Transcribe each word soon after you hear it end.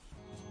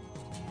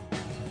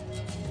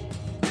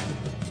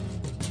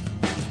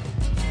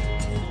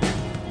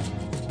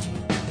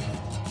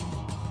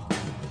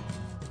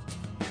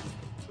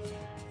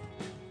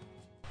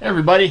Hey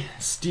everybody,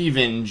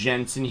 Steven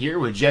Jensen here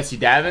with Jesse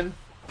Davin.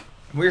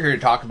 We're here to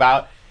talk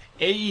about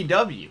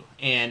AEW,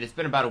 and it's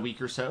been about a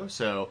week or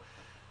so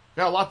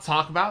got a lot to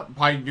talk about.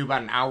 Probably do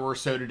about an hour or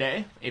so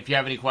today. If you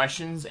have any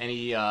questions,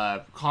 any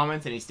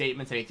comments, any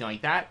statements, anything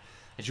like that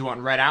you want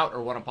read out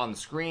or want up on the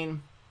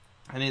screen,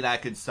 any of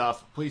that good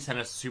stuff, please send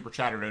us a super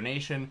chat or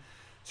donation.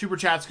 Super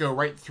chats go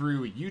right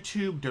through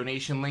YouTube.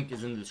 Donation link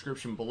is in the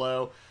description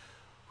below.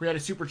 We had a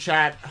super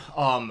chat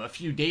a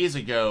few days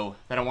ago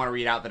that I want to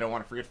read out that I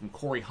want to forget from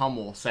Corey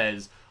Hummel.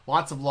 Says,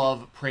 lots of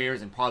love,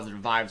 prayers, and positive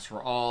vibes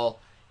for all.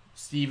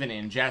 Steven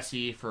and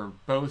Jesse, for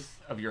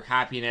both of your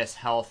happiness,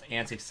 health,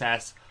 and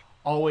success,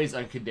 always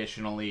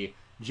unconditionally.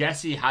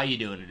 Jesse, how you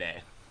doing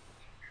today?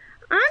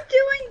 I'm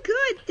doing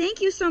good.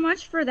 Thank you so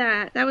much for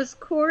that. That was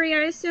Corey,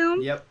 I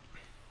assume? Yep.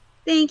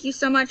 Thank you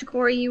so much,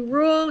 Corey. You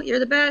rule. You're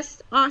the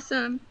best.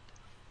 Awesome.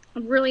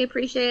 I really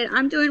appreciate it.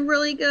 I'm doing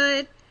really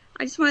good.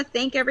 I just want to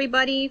thank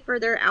everybody for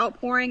their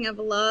outpouring of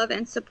love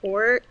and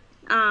support.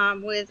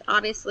 With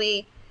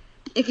obviously,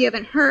 if you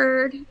haven't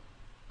heard,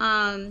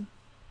 yeah,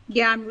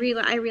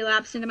 I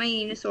relapsed into my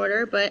eating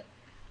disorder, but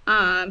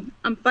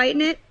I'm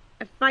fighting it.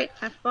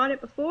 I fought it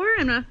before.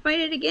 I'm gonna fight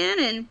it again,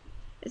 and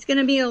it's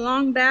gonna be a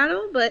long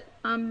battle, but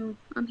I'm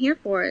here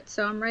for it.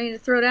 So I'm ready to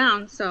throw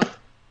down. So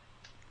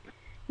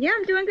yeah,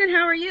 I'm doing good.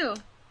 How are you?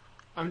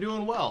 I'm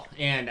doing well.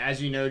 And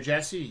as you know,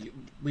 Jesse,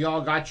 we all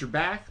got your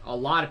back. A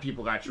lot of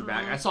people got your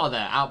back. I saw the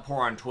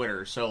outpour on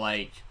Twitter. So,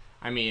 like,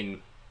 I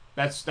mean,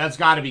 that's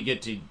got to be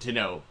good to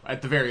know,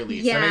 at the very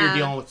least. I know you're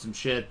dealing with some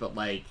shit, but,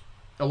 like,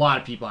 a lot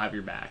of people have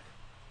your back.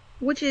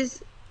 Which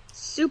is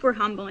super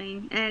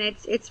humbling, and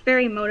it's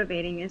very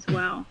motivating as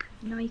well.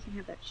 No, you can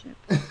have that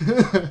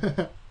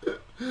shit.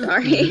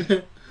 Sorry.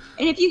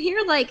 And if you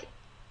hear, like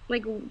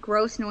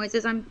gross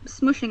noises, I'm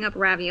smushing up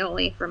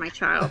ravioli for my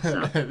child.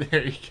 So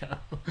there you go.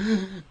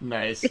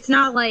 Nice. It's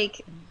not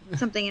like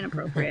something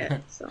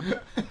inappropriate. So.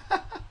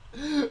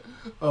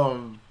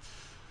 Well,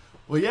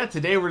 yeah.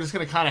 Today we're just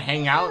gonna kind of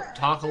hang out,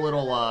 talk a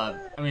little.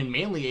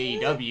 Mainly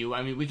AEW.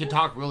 I mean, we could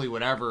talk really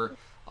whatever.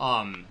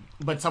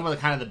 But some of the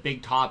kind of the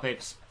big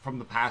topics from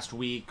the past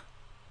week.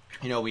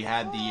 You know, we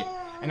had the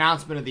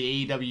announcement of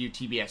the AEW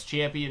TBS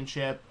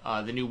Championship,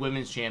 the new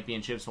Women's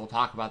Championship. So we'll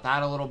talk about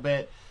that a little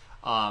bit.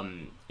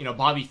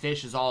 Bobby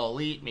Fish is all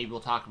elite. Maybe we'll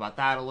talk about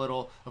that a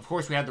little. Of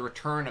course, we had the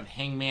return of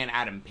Hangman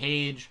Adam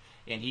Page,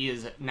 and he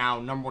is now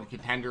number one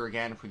contender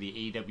again for the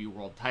AEW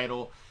World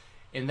Title.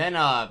 And then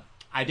I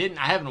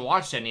haven't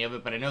watched any of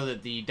it, but I know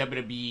that the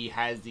WWE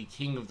has the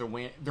King of the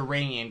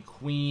Ring and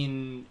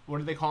Queen. What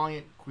are they calling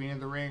it? Queen of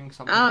the Ring?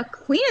 Something.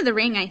 Queen of the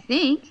Ring, I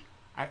think.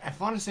 I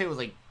want to say it was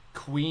like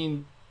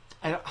Queen.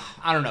 I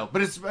don't know,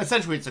 but it's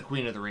essentially a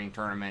Queen of the Ring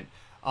tournament.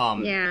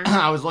 Yeah.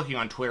 I was looking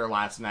on Twitter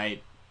last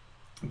night.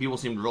 People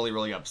seemed really,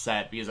 really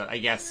upset because I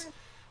guess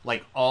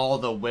like all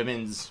the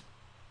women's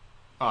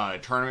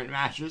tournament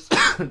matches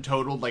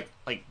totaled like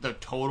the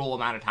total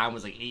amount of time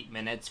was like 8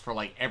 minutes for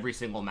like every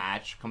single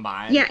match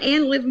combined. Yeah,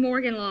 and Liv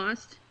Morgan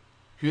lost.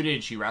 Who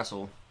did she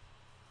wrestle?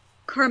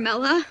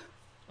 Carmella.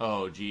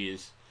 Oh,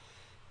 geez.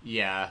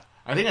 Yeah.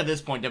 I think at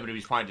this point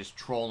WWE's probably just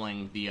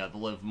trolling the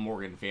Liv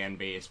Morgan fan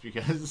base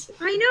because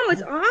I know,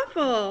 it's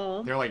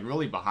awful. They're like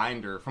really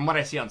behind her from what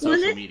I see on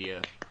social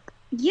media.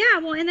 Yeah,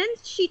 well, and then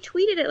she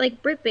tweeted at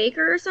like Britt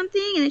Baker or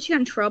something, and then she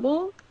got in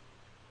trouble.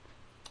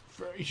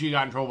 She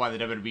got in trouble by the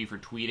WWE for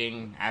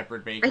tweeting at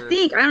Britt Baker.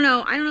 I don't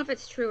know if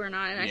it's true or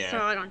not. I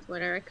saw it on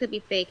Twitter. It could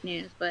be fake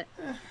news, but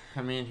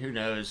I mean, who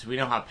knows? We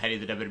know how petty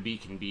the WWE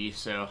can be,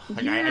 so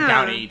like I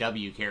doubt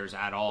AEW cares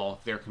at all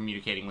if they're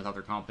communicating with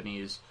other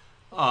companies.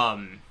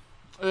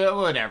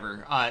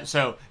 Whatever.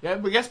 So I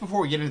guess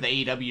before we get into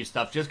the AEW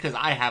stuff, just because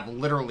I have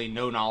literally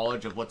no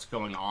knowledge of what's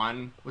going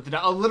on with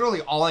literally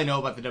all I know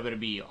about the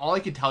WWE, all I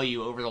could tell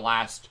you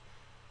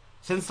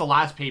since the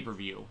last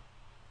pay-per-view,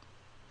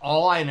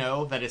 all I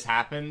know that has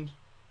happened.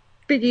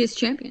 Big E's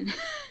champion.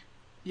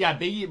 Yeah,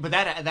 Biggie, but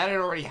that had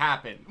already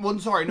happened. Well,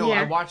 sorry, no,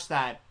 yeah. I watched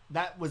that.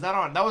 That was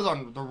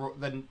on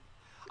the.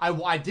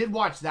 I did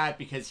watch that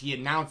because he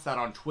announced that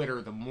on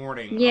Twitter the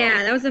morning.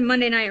 Yeah, that was a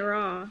Monday Night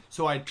Raw.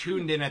 So I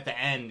tuned in at the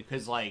end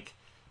because, like,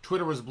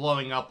 Twitter was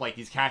blowing up like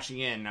he's cashing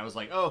in. And I was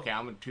like, oh, okay,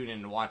 I'm going to tune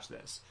in to watch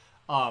this.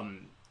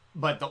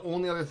 But the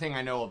only other thing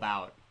I know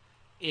about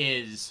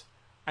is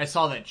I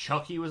saw that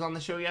Chucky was on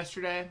the show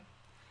yesterday.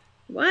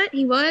 What?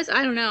 He was?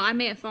 I don't know. I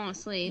may have fallen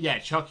asleep. Yeah,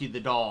 Chucky the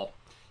doll.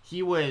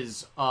 He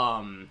was,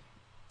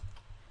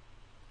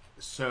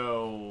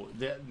 so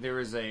there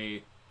is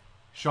a...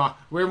 Sean,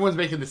 where everyone's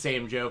making the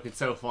same joke. It's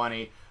so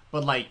funny.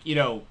 But, like, you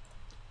know,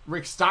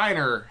 Rick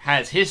Steiner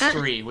has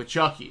history with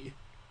Chucky.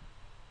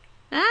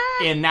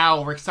 And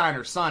now Rick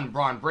Steiner's son,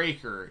 Braun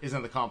Breaker, is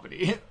in the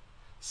company.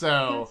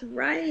 So, that's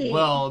right.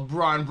 Well,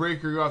 Braun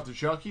Breaker go after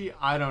Chucky?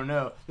 I don't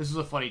know. This is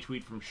a funny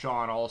tweet from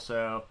Sean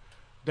also.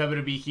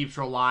 WWE keeps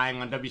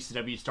relying on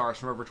WCW stars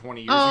from over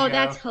 20 years ago. Oh,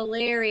 that's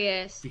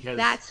hilarious. Because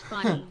that's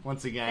funny.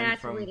 Once again,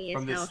 that's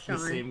from this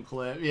same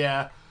clip.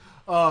 Yeah.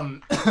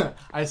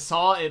 I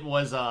saw it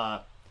was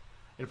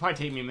it'd probably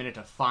take me a minute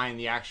to find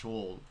the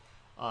actual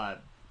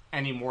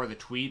any more of the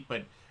tweet,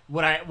 but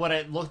what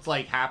it looked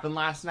like happened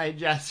last night,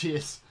 Jesse,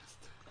 is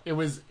it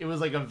was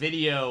like a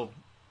video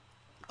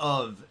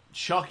of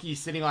Chucky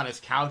sitting on his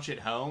couch at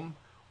home.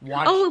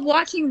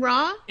 Watching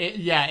Raw?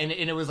 Yeah, and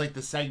it was like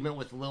the segment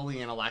with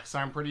Lily and Alexa,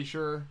 I'm pretty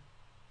sure.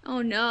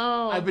 Oh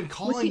no! I've been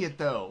calling it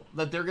though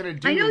that they're gonna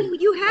do. I know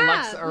you have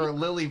Alexa or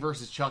Lily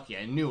versus Chucky.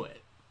 I knew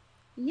it.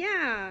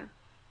 Yeah.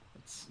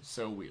 It's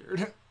so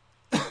weird.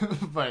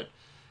 But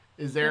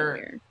is there?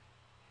 Weird.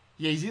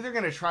 Yeah, he's either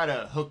gonna try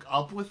to hook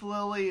up with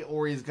Lily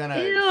or he's gonna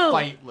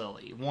fight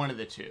Lily. One of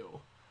the two.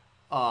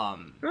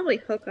 Probably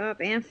hook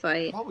up and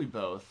fight. Probably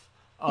both.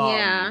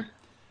 Yeah.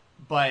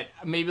 But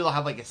maybe they'll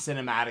have like a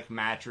cinematic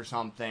match or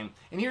something.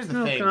 And here's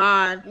the thing. Oh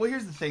God. Well,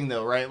 here's the thing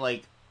though, right?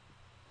 Like,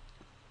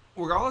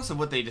 regardless of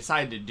what they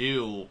decide to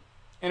do,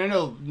 and I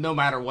know no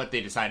matter what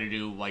they decide to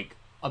do, like,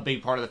 a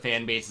big part of the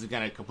fan base is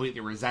going to completely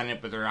resent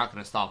it, but they're not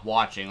going to stop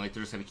watching. Like,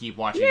 they're just going to keep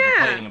watching and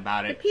complaining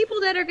about it. The people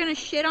that are going to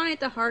shit on it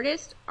the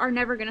hardest are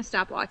never going to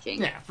stop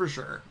watching. Yeah, for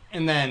sure.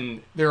 And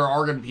then there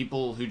are going to be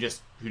people who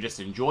just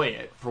enjoy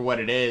it for what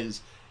it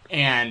is.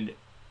 And,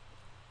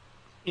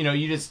 you know,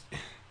 you just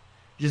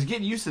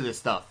get used to this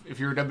stuff if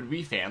you're a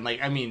WWE fan.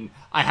 Like, I mean,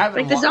 I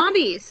haven't... Like the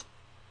zombies.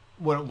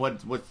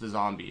 What's the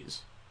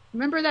zombies?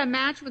 Remember that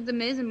match with The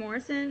Miz and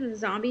Morrison, the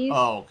zombies?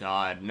 Oh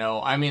God,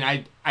 no! I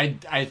mean,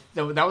 that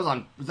was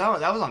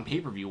on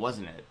pay-per-view,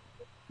 wasn't it?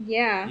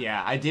 Yeah.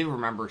 Yeah, I did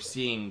remember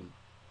seeing.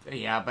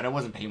 Yeah, but I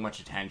wasn't paying much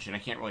attention. I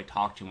can't really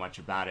talk too much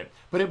about it.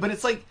 But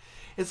it's like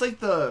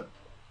the.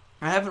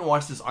 I haven't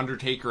watched this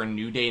Undertaker and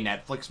New Day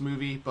Netflix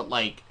movie, but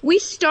like we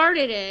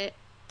started it.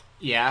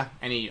 Yeah,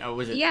 and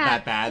was it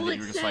that bad that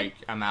you were just like,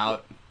 I'm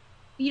out?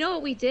 You know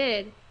what we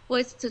did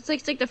was it's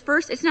like the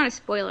first. It's not a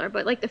spoiler,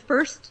 but like the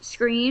first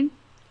screen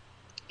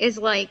is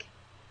like,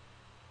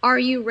 are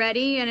you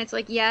ready? And it's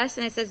like, yes.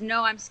 And it says,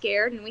 no, I'm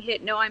scared. And we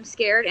hit, no, I'm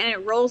scared. And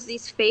it rolls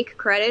these fake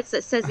credits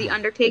that says The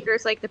Undertaker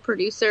is like the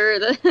producer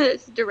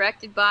that's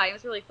directed by. It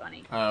was really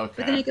funny. Oh, okay.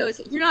 But then it goes,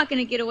 you're not going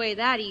to get away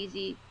that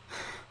easy.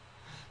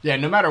 Yeah,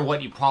 no matter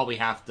what, you probably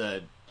have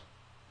to...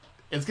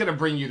 It's going to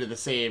bring you to the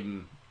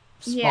same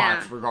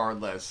spots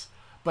regardless.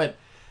 But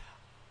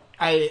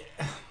I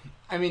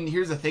mean,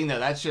 here's the thing, though.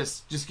 That's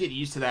just get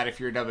used to that if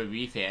you're a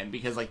WWE fan.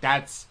 Because, like,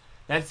 that's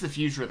the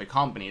future of the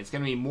company. It's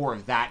going to be more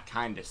of that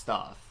kind of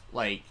stuff.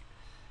 Like,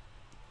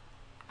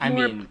 I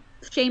mean...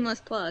 shameless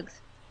plugs.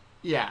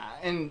 Yeah,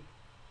 and...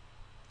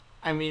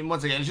 I mean,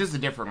 once again, it's just a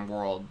different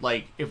world.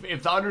 Like,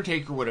 if The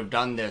Undertaker would have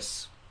done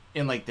this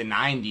in, like, the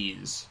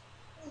 90s,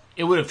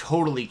 it would have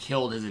totally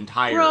killed his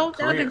entire career.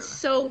 That would have been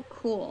so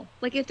cool.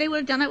 Like, if they would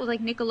have done that with,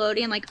 like,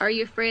 Nickelodeon, like, Are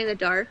You Afraid of the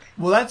Dark?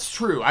 Well, that's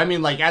true. I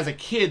mean, like, as a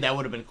kid, that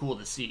would have been cool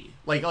to see.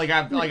 Like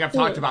I've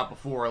talked about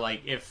before,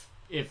 like, if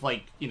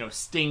like, you know,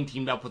 Sting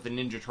teamed up with the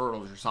Ninja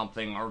Turtles or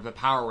something, or the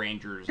Power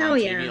Rangers on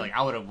TV, like,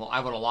 I would have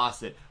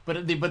lost it.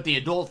 But the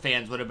adult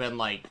fans would have been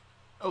like,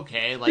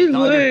 okay, like,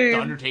 the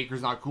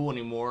Undertaker's not cool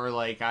anymore.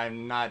 Like,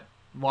 I'm not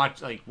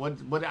like,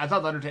 what I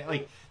thought the Undertaker,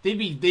 like, they'd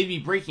be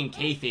breaking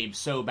kayfabe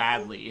so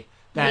badly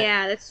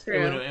that that's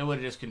true. It would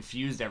have just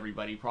confused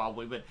everybody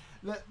probably. But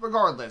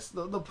regardless,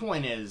 the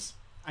point is,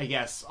 I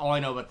guess all I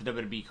know about the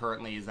WWE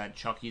currently is that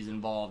Chucky's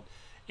involved.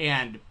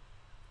 And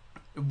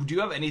do you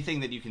have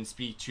anything that you can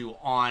speak to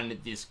on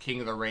this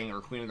King of the Ring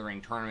or Queen of the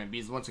Ring tournament?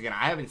 Because once again,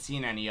 I haven't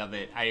seen any of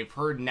it. I've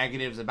heard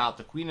negatives about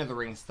the Queen of the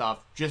Ring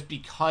stuff just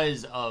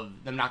because of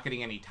them not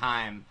getting any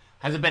time.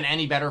 Has it been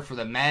any better for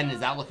the men?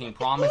 Is that looking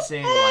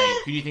promising? Like,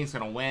 who do you think's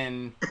gonna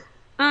win?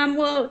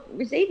 Well,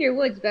 Xavier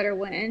Woods better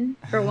win,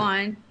 for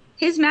one.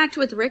 His match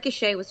with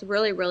Ricochet was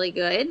really, really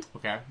good.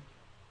 Okay.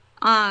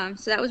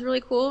 So that was really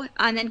cool.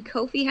 And then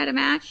Kofi had a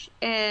match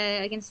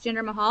against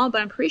Jinder Mahal,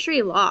 but I'm pretty sure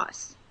he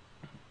lost.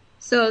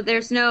 So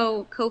there's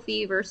no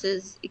Kofi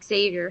versus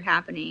Xavier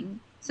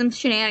happening. Some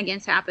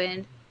shenanigans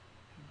happened.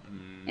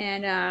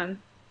 And I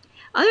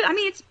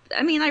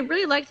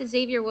really liked the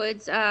Xavier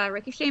Woods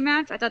Ricochet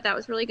match. I thought that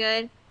was really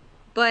good.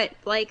 But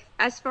like,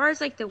 as far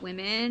as like the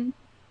women,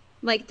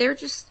 like, they're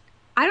just,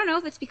 I don't know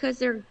if it's because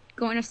they're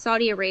going to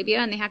Saudi Arabia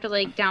and they have to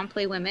like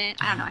downplay women.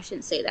 I don't know, I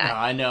shouldn't say that. No,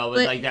 I know,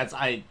 but like, that's,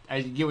 I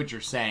get what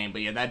you're saying,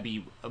 but yeah, that'd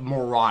be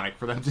moronic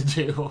for them to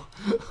do.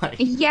 Like,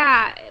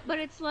 yeah, but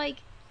it's like,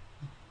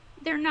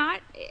 they're not,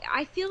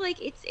 I feel like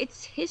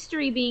it's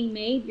history being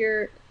made.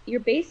 You're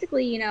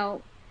basically, you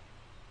know,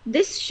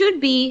 this should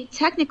be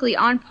technically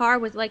on par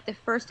with like the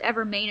first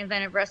ever main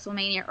event of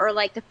WrestleMania, or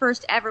like the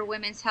first ever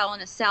women's Hell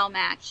in a Cell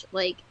match.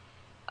 Like,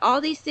 all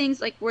these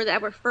things like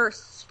were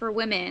firsts for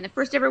women. The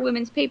first ever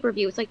women's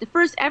pay-per-view. It's like the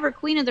first ever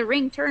Queen of the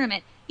Ring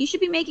tournament. You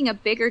should be making a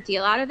bigger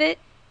deal out of it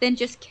than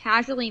just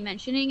casually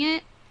mentioning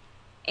it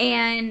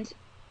and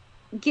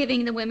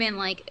giving the women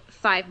like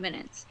 5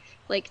 minutes,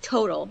 like,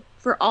 total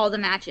for all the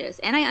matches.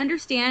 And I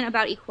understand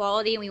about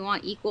equality and we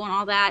want equal and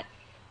all that,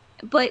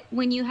 but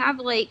when you have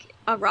like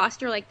a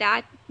roster like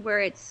that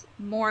where it's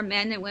more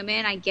men than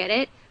women, I get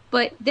it.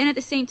 But then at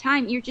the same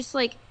time, you're just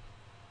like,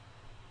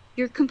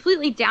 you're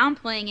completely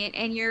downplaying it,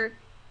 and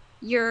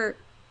you're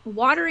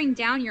watering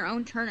down your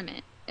own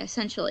tournament,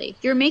 essentially.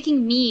 You're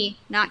making me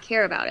not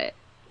care about it.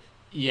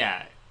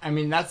 Yeah, I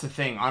mean, that's the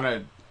thing. On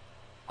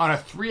on a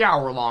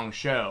 3-hour long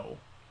show,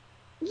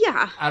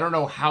 Yeah. I don't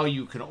know how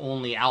you can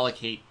only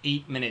allocate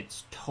 8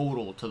 minutes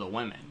total to the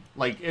women.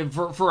 Like,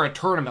 for a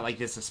tournament like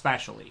this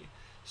especially.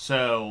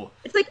 So...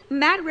 It's like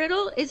Matt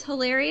Riddle is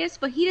hilarious,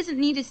 but he doesn't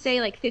need to say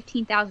like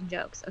 15,000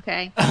 jokes,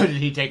 okay? Did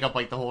he take up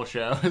like the whole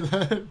show?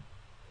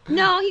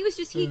 No,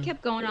 he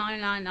kept going on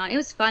and on and on. It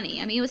was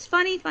funny. I mean, it was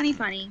funny.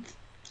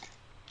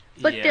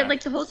 But Yeah.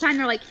 like the whole time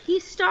they're like,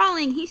 he's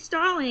stalling,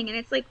 and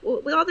it's like,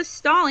 with all this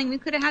stalling, we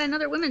could have had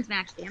another women's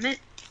match, damn it.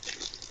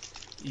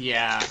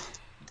 Yeah.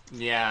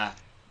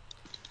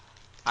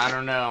 I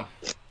don't know.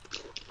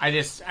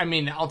 I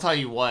mean, I'll tell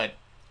you what.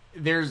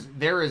 There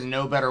is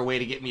no better way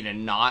to get me to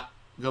not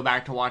go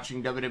back to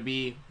watching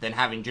WWE than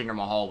having Jinder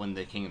Mahal win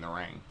the King of the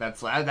Ring. That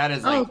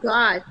is like, Oh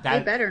God, that,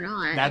 they better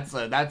not.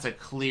 That's a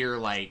clear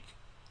like,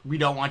 we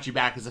don't want you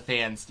back as a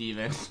fan,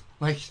 Steven.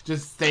 Like,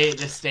 just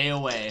stay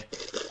away.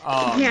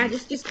 Yeah,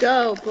 just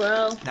go,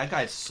 bro. That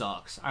guy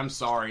sucks. I'm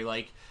sorry.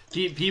 Like,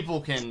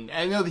 people can...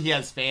 I know that he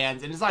has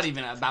fans, and it's not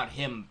even about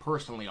him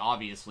personally,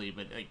 obviously,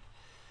 but, like,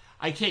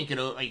 I can't get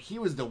over... Like, he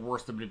was the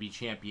worst WWE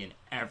champion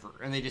ever,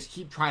 and they just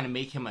keep trying to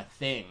make him a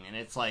thing, and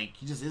it's like,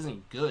 he just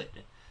isn't good.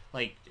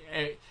 Like,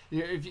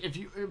 if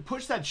you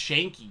push that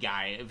Shanky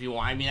guy, if you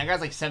want... I mean, that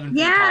guy's like 7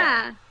 feet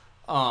tall.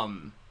 I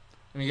mean,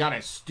 he got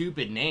a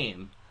stupid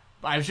name.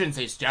 I shouldn't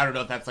say. I don't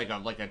know if that's like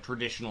a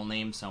traditional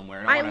name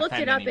somewhere. I looked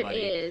it up. Anybody.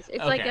 It is. It's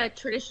okay. Like a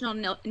traditional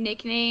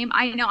nickname.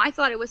 I know. I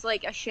thought it was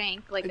like a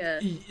shank, like a.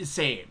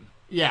 Same.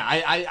 Yeah.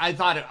 I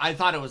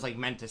thought it was like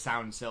meant to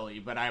sound silly,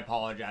 but I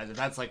apologize if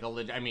that's like a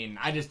legit. I mean,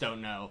 I just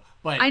don't know.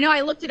 But I know.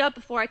 I looked it up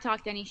before I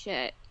talked any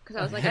shit because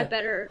I was like, I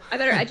better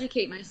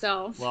educate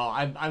myself. Well,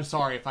 I'm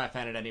sorry if I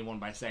offended anyone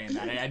by saying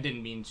that. I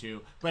didn't mean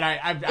to, but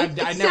I never heard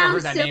that name before.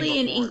 It sounds silly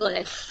in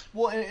English.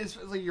 Well, it's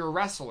like you're a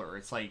wrestler.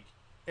 It's like.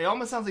 It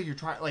almost sounds like you're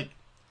trying, like,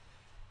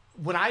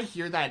 when I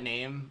hear that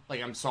name,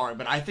 like, I'm sorry,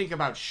 but I think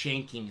about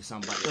shanking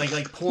somebody,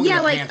 like pulling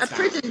their pants down. Yeah, like a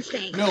prison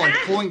shank. No, like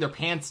pulling their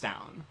pants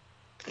down.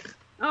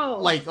 Oh.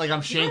 Like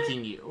I'm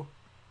shanking you.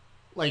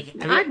 Like,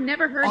 I've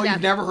never heard that. Oh,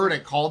 you've never heard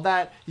it called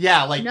that?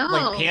 Yeah, like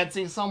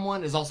pantsing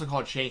someone is also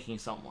called shaking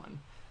someone.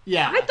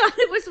 Yeah. I thought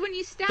it was when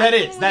you stabbed that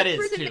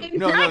is too.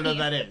 No,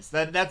 that is.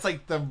 That's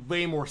like the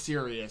way more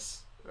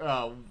serious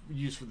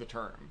use for the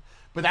term.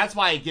 But that's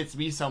why it gets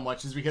me so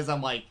much, is because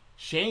I'm like,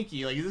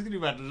 Shanky, like, is this gonna be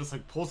about to just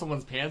like pull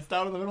someone's pants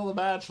down in the middle of the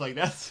match? Like,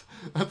 that's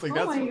like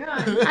oh my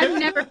God. I've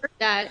never heard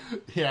that.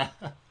 Yeah,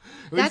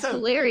 that's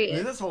hilarious. I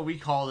think that's what we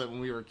called it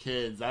when we were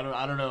kids. I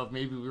don't know if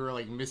maybe we were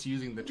like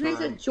misusing the term. It's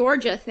a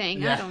Georgia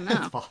thing. Yeah, I don't know.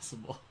 It's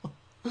possible.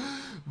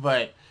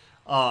 But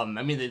I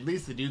mean, at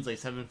least the dude's like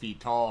 7 feet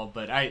tall.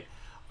 But I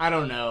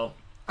don't know.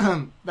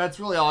 That's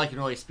really all I can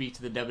really speak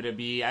to the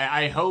WWE.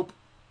 I hope.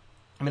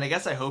 I mean, I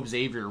guess I hope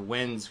Xavier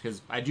wins because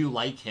I do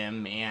like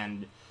him,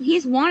 and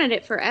he's wanted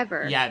it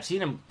forever. Yeah, I've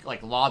seen him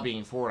like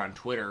lobbying for it on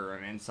Twitter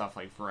and stuff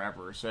like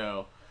forever.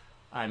 So,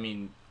 I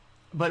mean,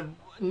 but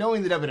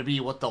knowing the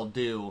WWE, what they'll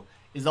do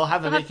is they'll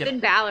have Finn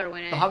Balor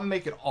win it. They'll have him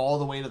make it all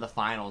the way to the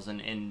finals,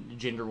 and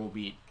Jinder will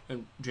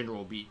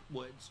beat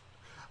Woods.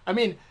 I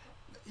mean,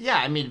 yeah,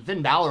 I mean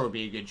Finn Balor would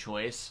be a good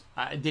choice.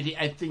 I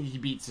think he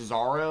beat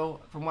Cesaro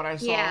from what I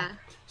saw. Yeah.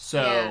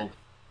 So. Yeah.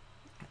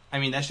 I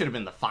mean, that should have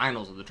been the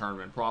finals of the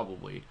tournament,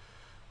 probably.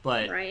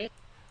 But right.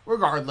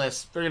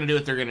 Regardless, they're going to do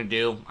what they're going to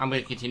do. I'm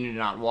going to continue to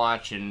not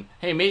watch. And,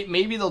 hey,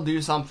 maybe they'll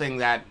do something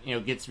that,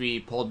 gets me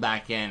pulled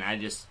back in.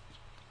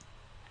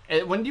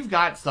 When you've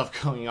got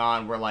stuff going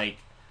on where, like,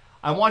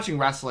 I'm watching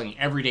wrestling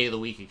every day of the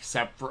week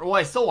except for... Well,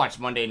 I still watch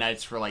Monday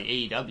nights for, like,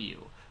 AEW.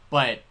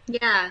 But...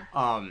 Yeah.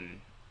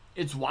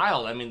 It's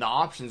wild. I mean, the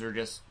options are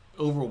just...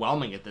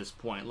 overwhelming at this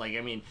point. Like,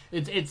 I mean,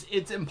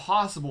 it's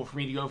impossible for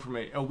me to go from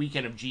a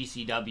weekend of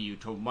GCW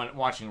to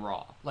watching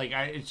Raw. Like,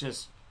 it's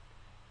just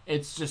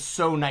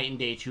so night and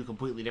day, two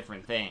completely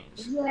different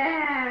things.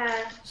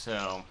 Yeah.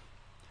 So,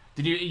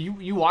 did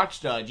you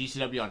watched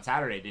GCW on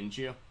Saturday, didn't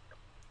you?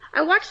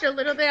 I watched a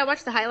little bit. I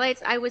watched the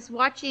highlights. I was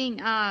watching.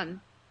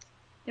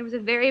 There was a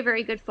very,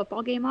 very good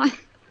football game on.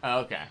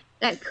 Oh, okay.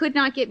 That could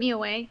not get me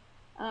away,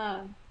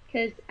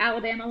 because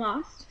Alabama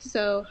lost.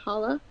 So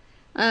holla.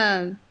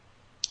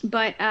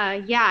 But,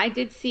 yeah, I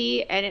did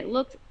see, and it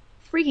looked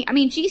freaking... I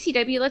mean,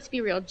 GCW, let's be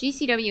real.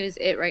 GCW is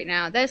it right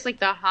now. That's, like,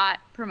 the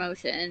hot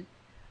promotion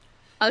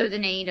other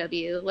than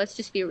AEW. Let's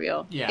just be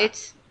real. Yeah.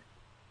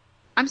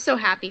 I'm so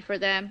happy for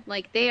them.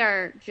 Like, they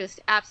are just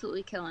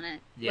absolutely killing it.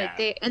 Yeah.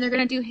 Like, and they're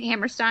going to do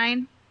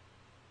Hammerstein.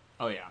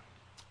 Oh, yeah.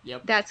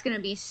 Yep. That's going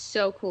to be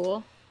so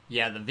cool.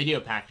 Yeah, the video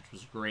package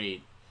was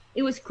great.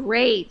 It was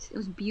great. It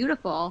was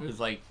beautiful. It was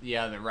like,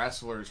 yeah, the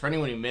wrestlers. For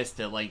anyone who missed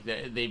it, like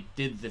they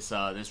did this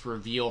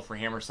reveal for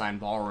Hammerstein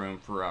Ballroom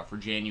for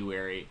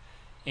January,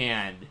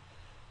 and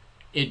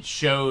it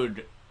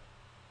showed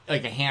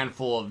like a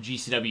handful of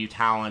GCW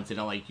talents and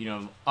like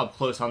up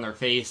close on their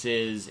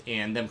faces,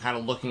 and them kind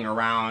of looking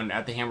around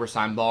at the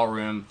Hammerstein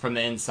Ballroom from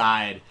the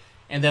inside,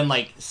 and then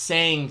like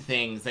saying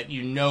things that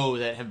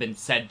that have been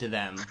said to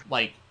them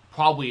like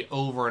probably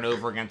over and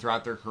over again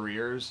throughout their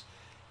careers.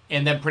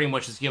 And then pretty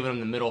much just giving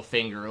them the middle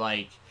finger,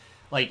 like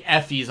like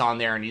Effie's on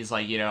there, and he's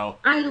like,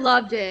 I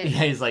loved it.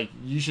 yeah, he's like,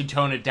 you should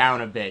tone it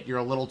down a bit. You're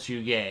a little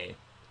too gay.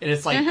 And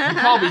it's like, he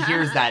probably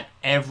hears that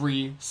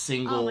every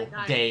single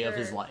day of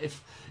his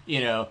life.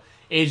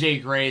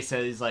 AJ Gray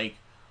says, he's like,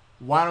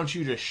 why don't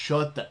you just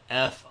shut the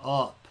F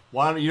up?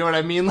 Why don't you know what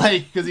I mean?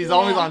 Like, because he's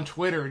always on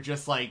Twitter,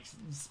 just like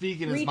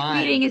speaking his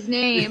mind, retweeting his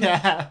name.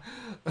 Yeah,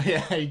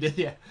 he did.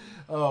 Yeah,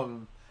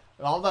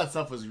 all that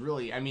stuff was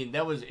really. I mean,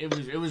 it was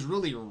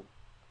really,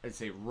 I'd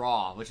say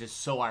raw, which is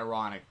so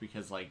ironic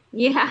because like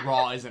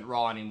raw isn't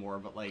raw anymore,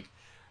 but like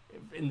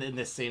in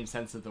the same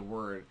sense of the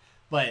word.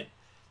 But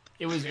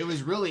it was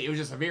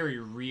just a very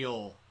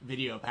real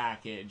video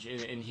package,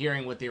 and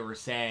hearing what they were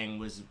saying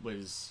was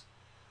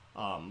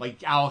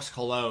like Alex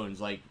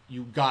Cologne's like,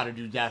 you gotta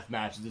do death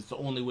matches, it's the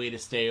only way to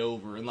stay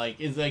over, and like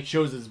it's like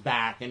shows his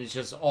back and it's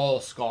just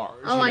all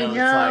scars. I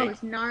know,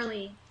 it's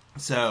gnarly.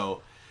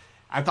 So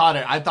I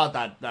thought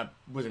that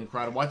was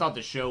incredible. I thought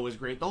the show was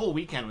great. The whole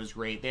weekend was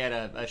great. They had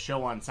a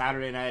show on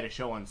Saturday night, a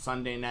show on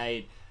Sunday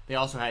night. They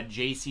also had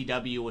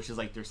JCW, which is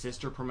like their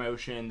sister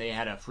promotion. They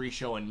had a free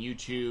show on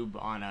YouTube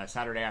on a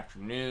Saturday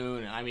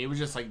afternoon. I mean, it was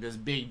just like this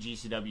big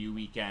GCW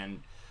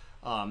weekend.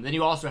 Then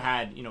you also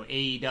had,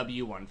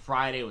 AEW on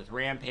Friday with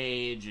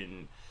Rampage,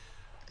 and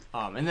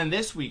then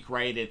this week,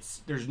 right?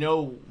 There's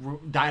no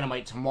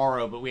Dynamite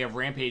tomorrow, but we have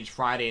Rampage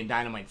Friday and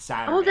Dynamite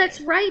Saturday. Oh, that's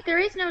right. There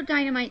is no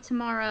Dynamite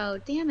tomorrow.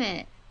 Damn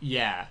it.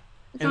 Yeah,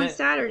 it's on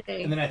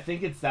Saturday. And then I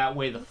think it's that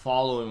way the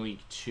following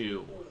week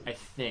too. I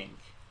think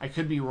I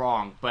could be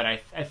wrong, but I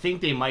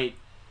think they might,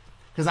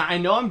 because I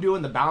know I'm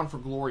doing the Bound for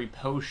Glory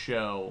post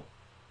show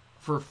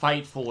for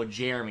Fightful with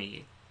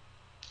Jeremy.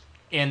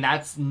 And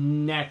that's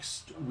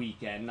next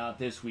weekend, not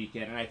this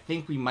weekend. And I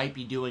think we might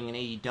be doing an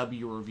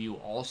AEW review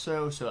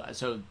also. So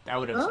I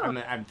would have. Oh.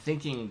 I'm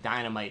thinking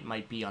Dynamite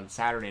might be on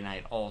Saturday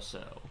night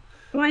also.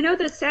 Well, I know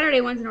the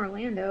Saturday one's in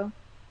Orlando.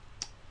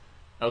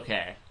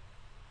 Okay.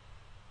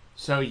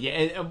 So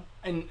yeah,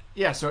 and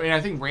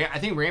I think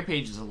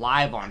Rampage is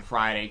live on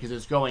Friday because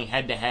it's going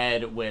head to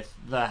head with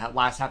the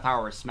last half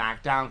hour of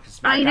SmackDown.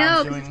 Cause I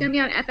know, because it's gonna be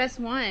on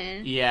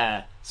FS1.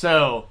 Yeah,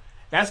 so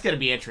that's gonna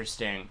be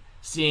interesting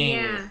seeing.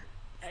 Yeah.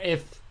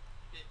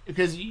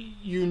 Because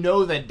you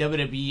know that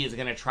WWE is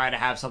going to try to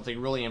have something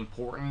really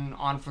important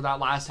on for that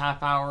last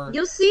half hour.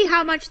 You'll see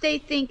how much they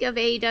think of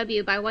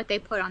AEW by what they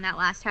put on that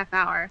last half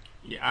hour.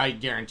 Yeah, I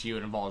guarantee you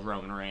it involves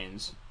Roman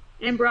Reigns.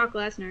 And Brock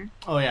Lesnar.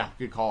 Oh, yeah.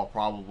 Good call,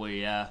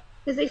 probably, yeah.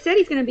 Because they said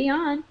he's going to be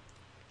on.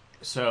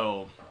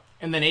 So,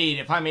 and then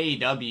if I'm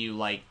AEW,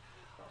 like,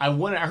 I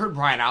heard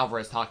Brian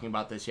Alvarez talking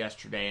about this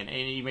yesterday, and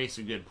he makes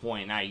a good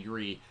point, and I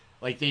agree.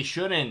 Like, they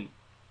shouldn't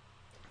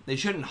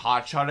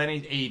hotshot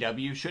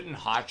AEW shouldn't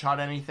hotshot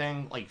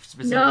anything like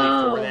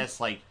specifically for this.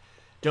 Like,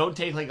 don't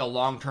take like a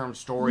long-term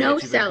story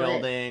that you've been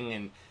building,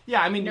 and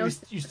yeah, I mean,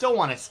 you still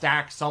want to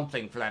stack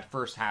something for that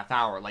first half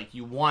hour. Like,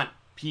 you want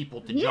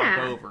people to jump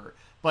over,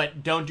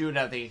 but don't do it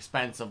at the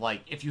expense of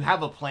like, if you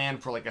have a plan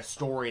for like a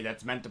story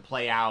that's meant to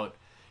play out,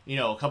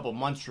 a couple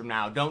months from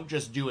now, don't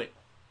just do it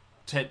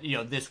to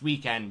this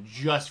weekend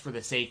just for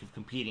the sake of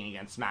competing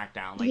against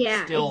SmackDown.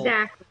 Like, still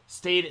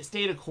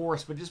stay the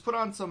course, but just put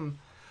on some.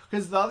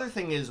 Because the other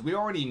thing is, we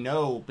already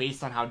know,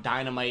 based on how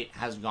Dynamite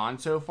has gone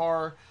so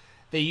far,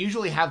 they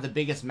usually have the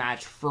biggest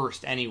match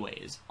first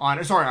anyways. On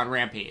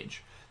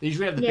Rampage. They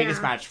usually have the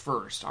biggest match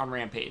first on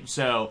Rampage.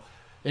 So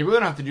they really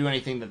don't have to do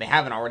anything that they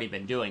haven't already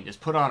been doing. Just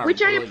put on a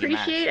Which really I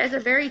appreciate as a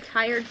very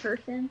tired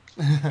person.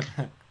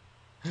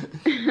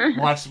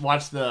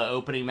 watch the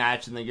opening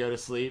match and then go to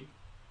sleep?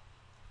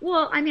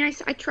 Well, I mean,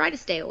 I try to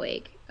stay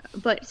awake.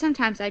 But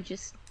sometimes I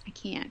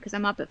can't because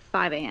I'm up at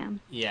 5 a.m.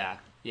 Yeah,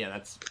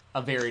 that's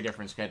a very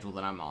different schedule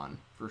than I'm on,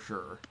 for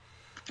sure.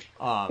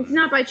 It's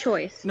not by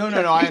choice. No,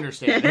 I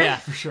understand. Yeah,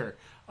 for sure.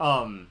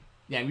 I'm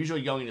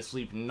usually going to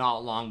sleep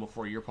not long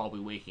before you're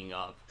probably waking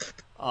up.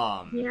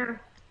 Yeah.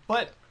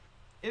 But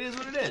it is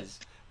what it is.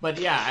 But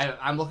yeah,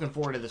 I'm looking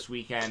forward to this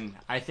weekend.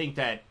 I think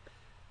that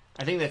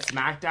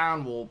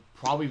SmackDown will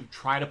probably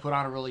try to put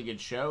on a really good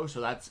show, so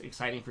that's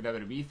exciting for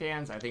WWE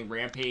fans. I think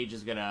Rampage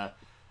is gonna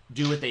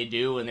do what they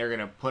do, and they're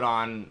going to put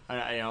on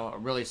a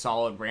really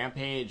solid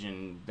Rampage,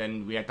 and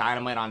then we got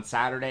Dynamite on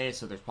Saturday,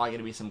 so there's probably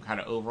going to be some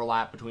kind of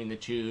overlap between the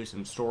two,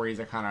 some stories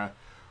that kind of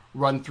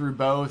run through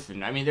both.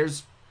 And I mean,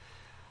 there's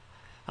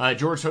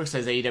George Hook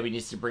says AEW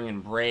needs to bring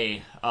in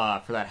Bray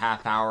for that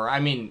half hour. I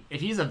mean,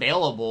 if he's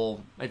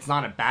available, it's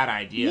not a bad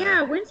idea.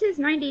 Yeah, when's his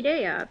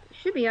 90-day up?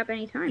 Should be up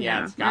anytime.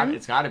 Yeah,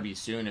 it's got to be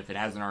soon if it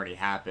hasn't already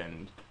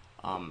happened.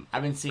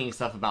 I've been seeing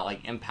stuff about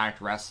like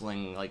Impact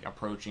Wrestling like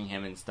approaching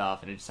him and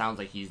stuff, and it sounds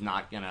like he's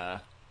not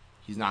gonna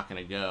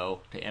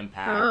go to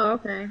Impact. Oh,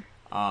 okay.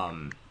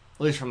 At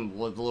least from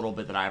the little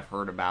bit that I've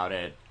heard about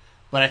it.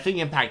 But I think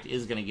Impact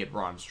is gonna get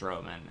Braun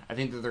Strowman. I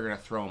think that they're gonna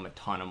throw him a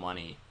ton of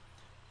money.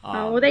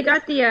 Well, they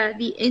got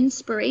the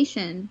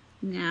inspiration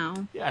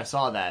now. Yeah, I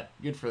saw that.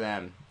 Good for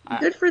them.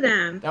 Good for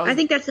them. I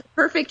think that's a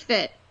perfect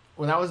fit.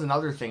 Well, that was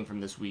another thing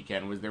from this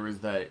weekend. There was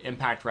the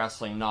Impact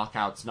Wrestling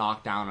Knockouts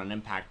Knockdown on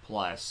Impact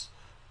Plus,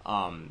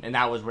 and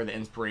that was where the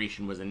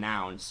inspiration was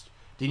announced.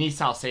 Denise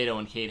Salcedo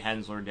and Kate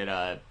Hensler did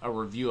a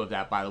review of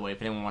that, by the way,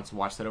 if anyone wants to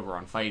watch that over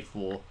on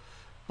Fightful.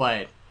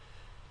 But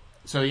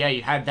so yeah,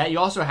 you had that. You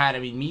also had, I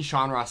mean, me,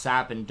 Sean Ross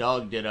Sapp, and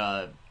Doug did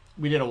a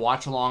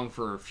watch along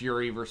for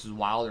Fury versus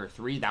Wilder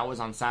 3. That was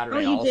on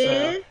Saturday. Oh, you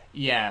did?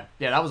 Yeah,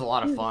 that was a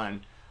lot of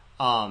fun.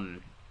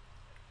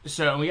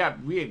 So we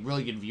had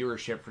really good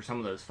viewership for some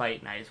of those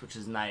fight nights, which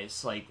is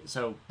nice. Like,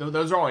 so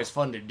those are always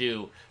fun to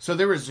do. So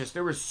there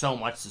was so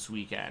much this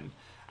weekend.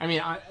 I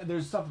mean,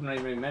 there's stuff I'm not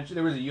even mentioned.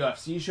 There was a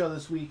UFC show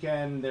this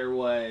weekend. There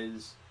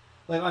was,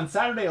 like, on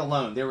Saturday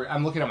alone,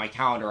 I'm looking at my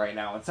calendar right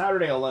now. On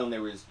Saturday alone,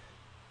 there was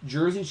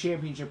Jersey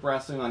Championship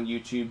Wrestling on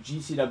YouTube,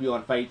 GCW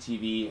on Fight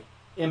TV,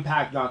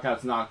 Impact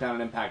Knockouts Knockdown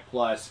on Impact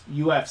Plus,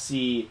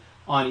 UFC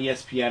on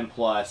ESPN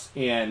Plus,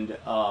 and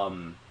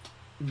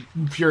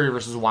Fury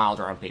versus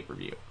Wilder on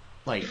pay-per-view.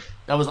 Like,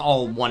 that was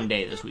all one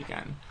day this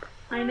weekend.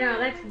 I know,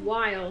 that's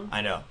wild.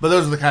 I know, but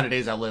those are the kind of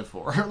days I live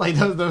for. Like,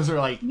 those are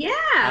like, yeah,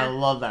 I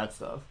love that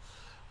stuff.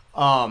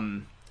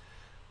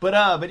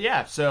 But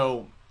yeah,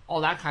 so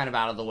all that kind of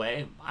out of the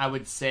way, I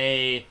would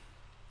say,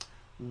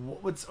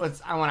 what's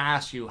I want to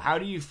ask you, how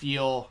do you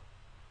feel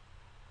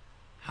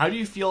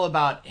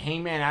about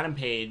Hangman Adam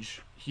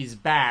Page? He's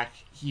back.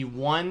 He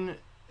won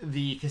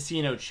the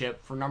casino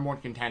chip for number 1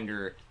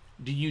 contender.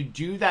 Do you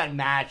do that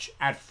match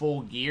at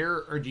Full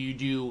Gear, or do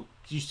you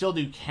still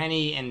do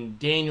Kenny and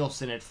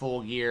Danielson at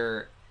Full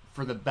Gear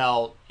for the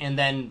belt, and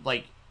then,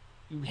 like,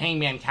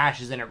 Hangman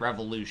cashes in at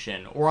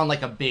Revolution, or on,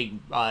 like, a big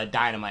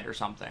Dynamite or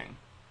something?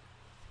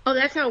 Oh,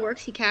 that's how it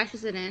works? He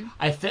cashes it in?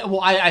 I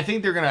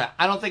think they're gonna...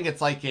 I don't think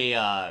it's like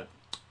a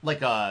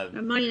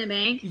Money in the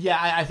Bank? Yeah,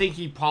 I think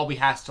he probably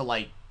has to,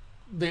 like...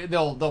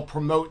 They'll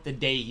promote the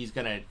day he's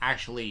gonna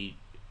actually...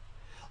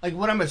 Like,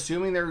 what I'm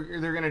assuming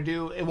they're gonna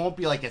do, it won't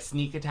be like a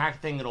sneak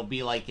attack thing. It'll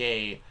be like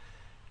hey,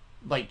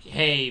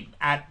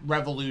 at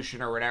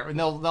Revolution or whatever, and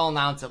they'll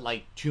announce it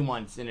like 2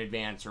 months in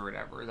advance or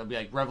whatever. They'll be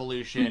like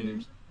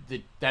Revolution. Mm-hmm.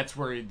 That's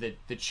where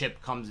the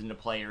chip comes into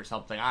play or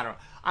something. I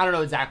don't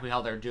know exactly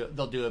how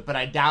they'll do it, but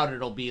I doubt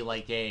it'll be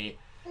like a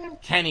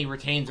Kenny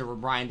retains over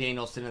Bryan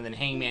Danielson and then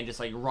Hangman just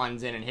like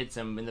runs in and hits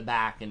him in the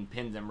back and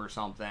pins him or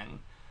something.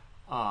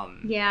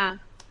 Yeah.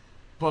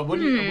 But what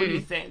do you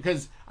think?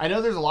 Because I know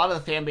there's a lot of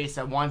the fan base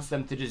that wants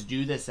them to just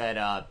do this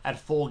at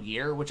Full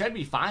Gear, which I'd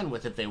be fine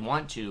with if they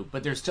want to.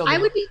 But there's still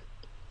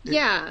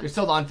there's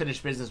still the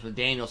unfinished business with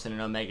Danielson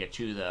and Omega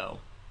too, though.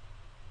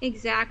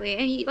 Exactly,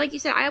 and like you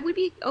said, I would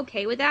be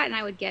okay with that, and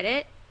I would get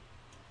it.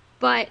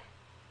 But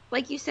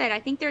like you said,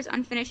 I think there's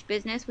unfinished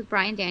business with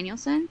Bryan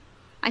Danielson.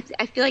 I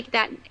feel like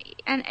that,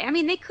 and I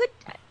mean they could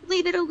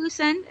leave it a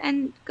loose end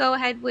and go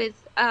ahead with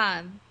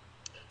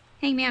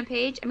Hangman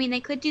Page. I mean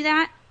they could do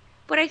that.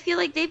 But I feel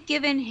like they've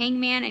given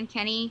Hangman and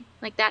Kenny,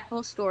 like, that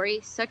whole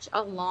story, such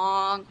a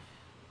long,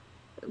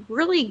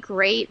 really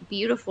great,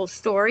 beautiful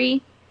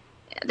story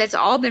that's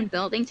all been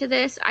building to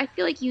this. I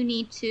feel like you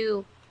need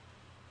to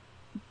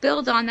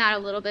build on that a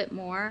little bit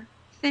more,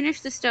 finish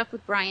the stuff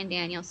with Bryan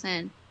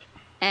Danielson,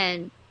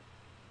 and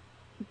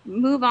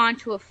move on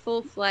to a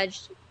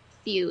full-fledged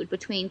feud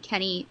between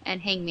Kenny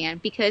and Hangman.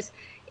 Because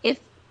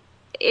if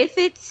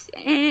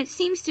it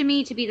seems to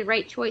me to be the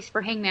right choice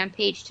for Hangman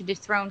Page to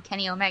dethrone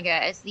Kenny Omega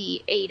as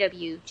the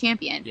AEW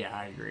champion. Yeah,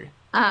 I agree.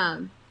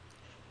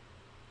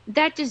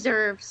 That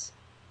deserves,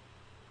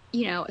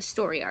 a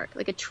story arc,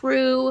 like a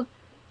true,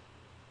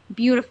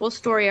 beautiful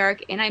story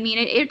arc. And I mean,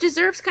 it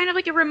deserves kind of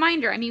like a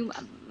reminder. I mean,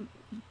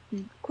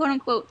 quote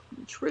unquote,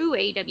 true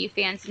AEW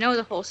fans know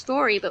the whole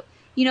story, but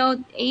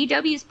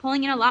AEW is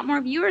pulling in a lot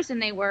more viewers than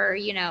they were,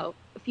 a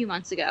few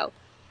months ago.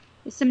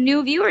 Some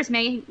new viewers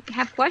may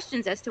have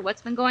questions as to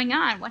what's been going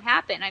on, what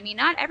happened. I mean,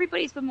 not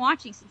everybody's been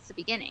watching since the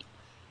beginning.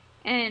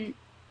 And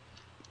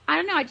I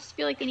don't know, I just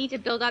feel like they need to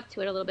build up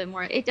to it a little bit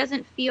more. It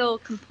doesn't feel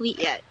complete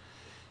yet.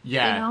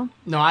 Yeah.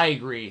 No, I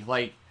agree.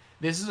 Like,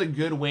 this is a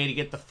good way to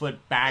get the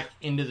foot back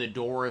into the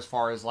door as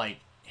far as, like,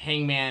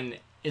 Hangman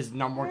is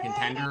number 1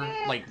 contender,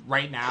 like,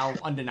 right now,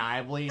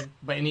 undeniably.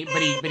 But he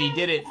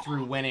did it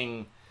through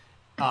winning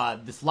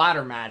this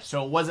ladder match,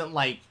 so it wasn't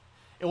like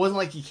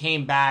he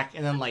came back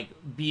and then, like,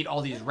 beat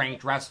all these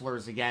ranked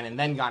wrestlers again and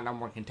then got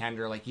number 1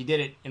 contender. Like, he did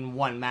it in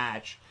one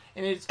match.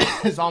 And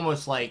it's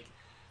almost like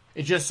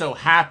it just so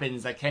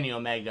happens that Kenny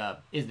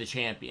Omega is the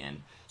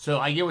champion. So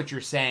I get what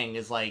you're saying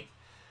is, like,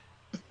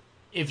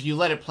 if you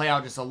let it play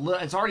out just a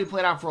little... It's already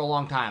played out for a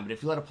long time, but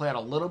if you let it play out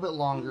a little bit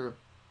longer...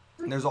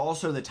 There's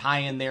also the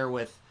tie-in there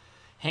with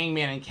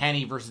Hangman and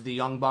Kenny versus the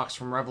Young Bucks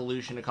from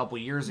Revolution a couple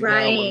years ago,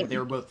 when they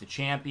were both the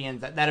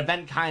champions. That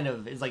event kind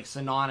of is like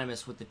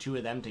synonymous with the two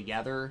of them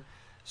together.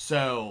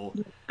 So,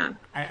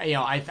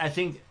 I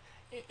think,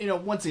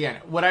 once again,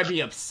 would I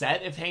be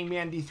upset if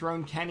Hangman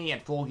dethroned Kenny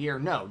at Full Gear?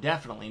 No,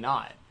 definitely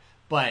not.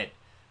 But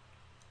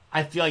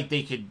I feel like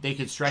they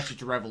could stretch it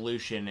to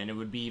Revolution, and it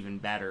would be even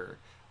better.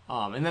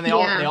 And then they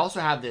also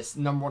have this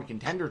number 1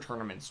 contender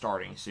tournament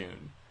starting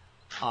soon,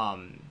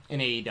 in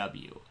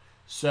AEW.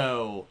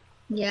 So.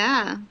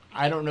 Yeah.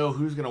 I don't know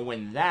who's going to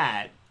win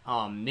that.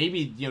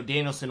 Maybe,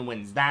 Danielson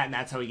wins that, and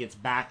that's how he gets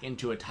back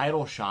into a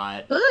title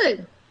shot.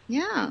 Good.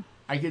 Yeah.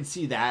 I could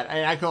see that.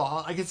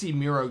 I could see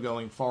Miro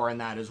going far in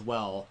that as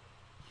well.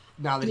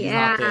 Now that he's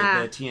not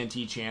Yeah. the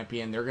TNT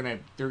champion, they're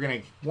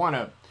gonna want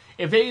to.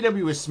 If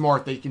AEW is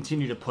smart, they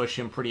continue to push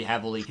him pretty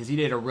heavily because he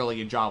did a really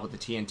good job with the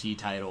TNT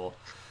title.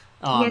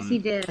 Yes, he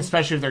did.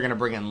 Especially if they're gonna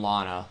bring in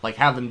Lana, like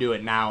have them do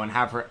it now and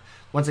have her.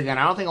 Once again,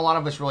 I don't think a lot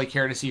of us really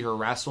care to see her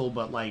wrestle,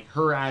 but like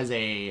her as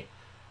a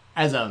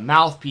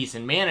mouthpiece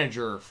and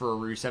manager for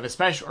Rusev,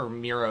 especially or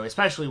Miro,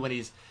 especially when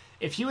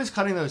if he was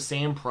cutting those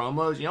same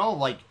promos,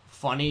 like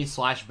funny /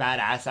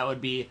 badass that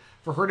would be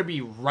for her to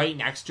be right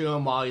next to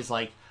him while he's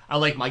like, I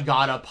like my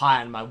god up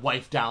high and my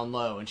wife down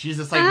low, and she's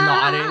just like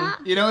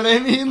nodding. You know what I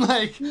mean?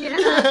 Like,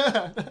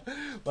 Yeah.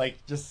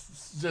 like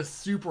just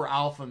super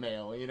alpha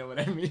male. You know what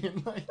I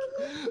mean? Like,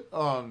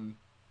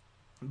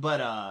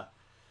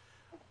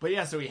 but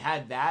yeah. So we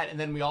had that, and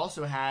then we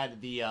also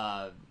had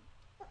the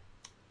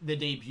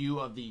debut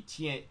of the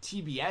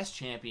TBS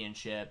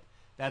Championship.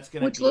 That's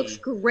gonna Which looks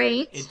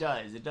great. It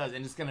does,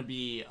 and it's gonna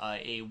be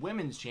a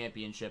women's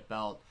championship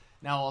belt.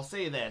 Now I'll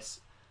say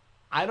this: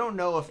 I don't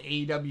know if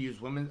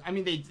AEW's women's. I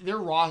mean, their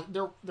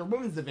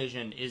women's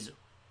division is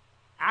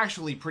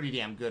actually pretty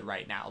damn good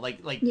right now.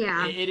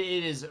 Yeah. It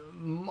is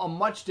a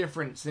much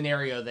different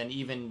scenario than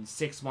even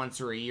 6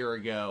 months or a year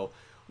ago,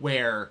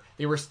 where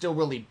they were still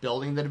really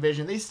building the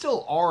division. They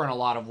still are in a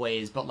lot of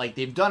ways, but like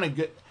they've done a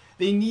good.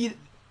 They need.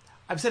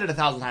 I've said it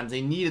 1,000 times.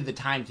 They needed the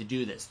time to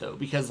do this though,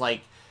 because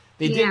like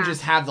they didn't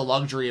just have the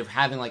luxury of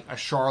having like a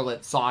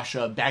Charlotte,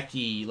 Sasha,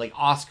 Becky, like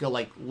Asuka,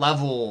 like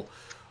level,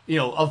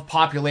 of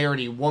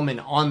popularity woman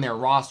on their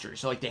roster.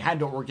 So like they had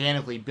to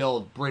organically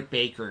build Britt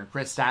Baker and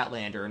Chris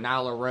Statlander and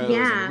Nyla Rose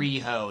and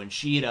Riho and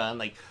Shida and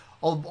like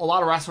a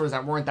lot of wrestlers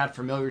that weren't that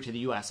familiar to the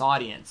U.S.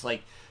 audience.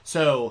 Like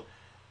so,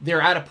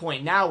 they're at a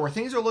point now where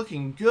things are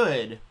looking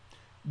good.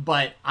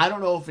 But I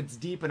don't know if it's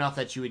deep enough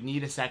that you would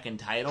need a second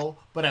title.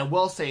 But I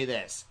will say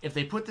this. If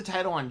they put the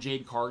title on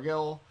Jade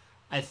Cargill,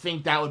 I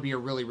think that would be a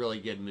really,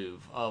 really good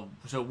move.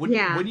 So what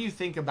do you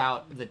think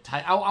about the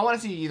title? I want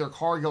to see either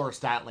Cargill or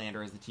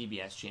Statlander as the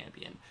TBS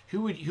champion.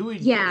 Who would you want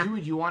to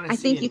see? I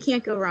think you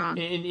can't go wrong.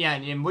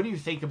 And what do you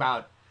think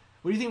about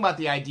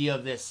the idea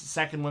of this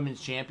second women's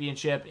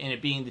championship and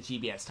it being the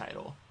TBS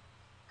title?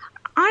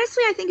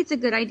 Honestly, I think it's a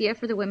good idea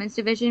for the women's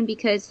division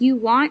because you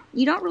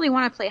don't really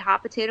want to play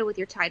hot potato with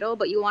your title,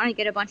 but you want to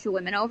get a bunch of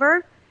women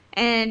over.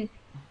 And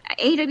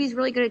AEW is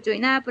really good at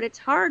doing that, but it's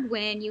hard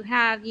when you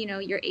have,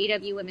 your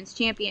AEW women's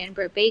champion,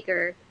 Britt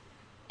Baker,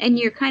 and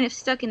you're kind of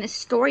stuck in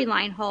this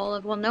storyline hole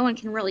of, well, no one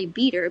can really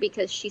beat her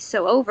because she's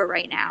so over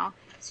right now.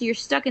 So you're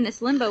stuck in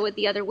this limbo with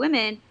the other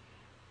women.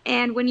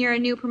 And when you're a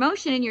new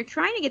promotion and you're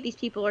trying to get these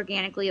people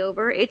organically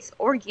over, it's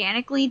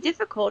organically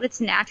difficult. It's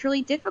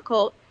naturally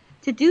difficult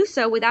to do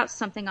so without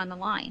something on the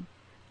line.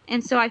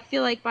 And so I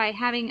feel like by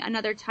having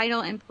another title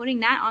and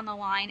putting that on the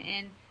line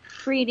and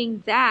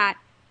creating that,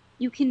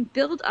 you can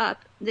build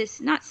up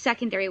this, not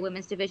secondary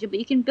women's division, but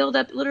you can build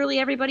up literally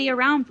everybody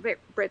around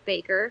Britt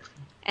Baker.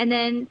 And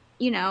then,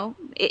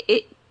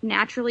 it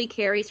naturally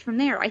carries from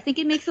there. I think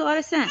it makes a lot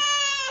of sense.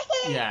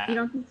 Yeah. You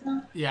don't think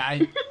so?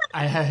 Yeah,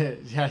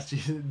 yes,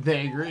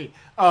 they agree.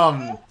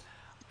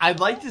 I'd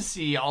like to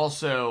see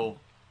also,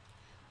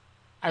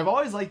 I've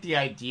always liked the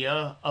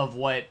idea of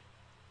what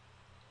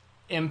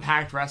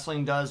Impact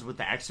Wrestling does with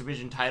the X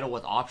Division title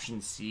with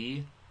Option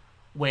C,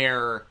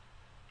 where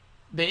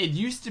it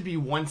used to be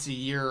once a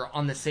year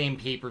on the same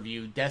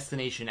pay-per-view,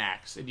 Destination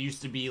X. It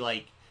used to be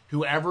like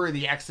whoever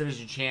the X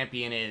Division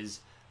champion is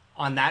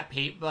on that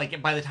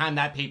by the time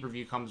that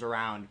pay-per-view comes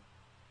around,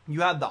 you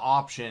have the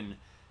option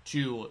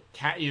to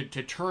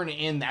turn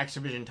in the X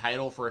Division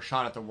title for a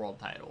shot at the world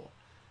title.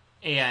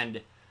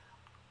 And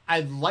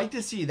I'd like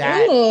to see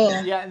that.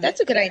 Ooh, yeah, that's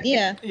a good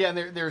idea. Yeah,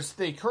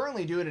 they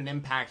currently do it in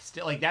Impact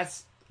still. Like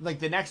that's like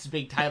the next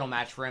big title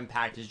match for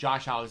Impact is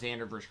Josh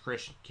Alexander versus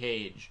Christian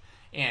Cage,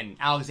 and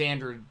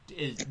Alexander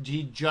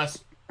he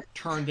just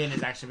turned in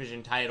his X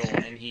Division title,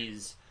 and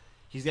he's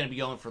going to be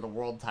going for the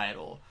world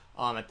title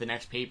at the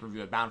next pay per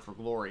view at Bound for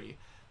Glory.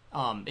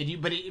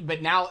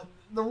 But now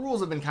the rules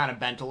have been kind of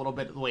bent a little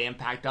bit the way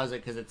Impact does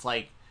it because it's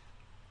like.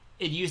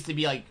 It used to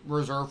be like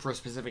reserved for a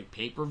specific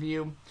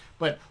pay-per-view,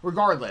 but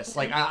regardless,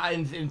 like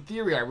in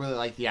theory, I really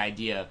like the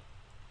idea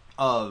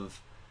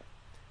of,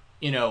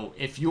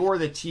 if you're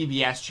the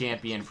TBS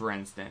champion, for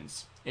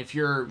instance, if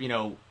you're,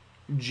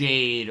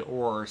 Jade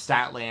or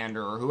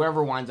Statlander or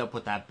whoever winds up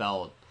with that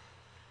belt,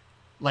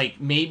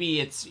 like maybe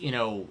it's,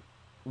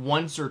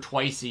 once or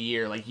twice a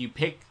year, like you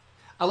pick.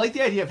 I like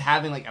the idea of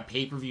having like a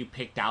pay-per-view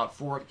picked out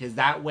for it because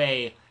that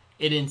way.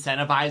 It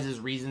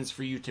incentivizes reasons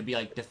for you to be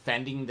like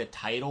defending the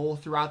title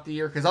throughout the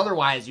year. Because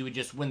otherwise, you would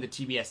just win the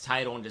TBS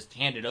title and just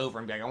hand it over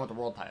and be like, "I want the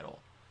world title,"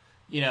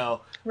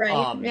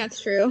 Right,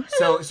 that's true.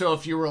 so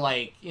if you were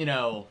like,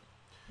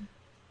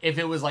 if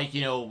it was like,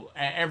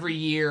 every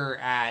year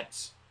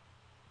at,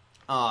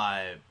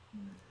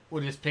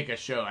 we'll just pick a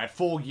show at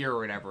Full Gear or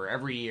whatever.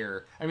 Every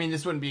year, I mean,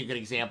 this wouldn't be a good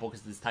example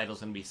because this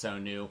title's gonna be so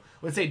new.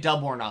 Let's say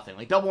Double or Nothing.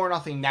 Like Double or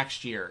Nothing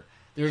next year.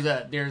 There's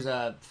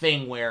a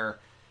thing where.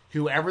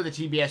 Whoever the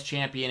TBS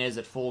champion is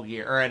at Full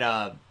Gear or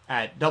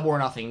at Double or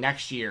Nothing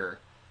next year,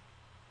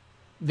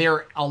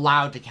 they're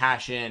allowed to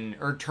cash in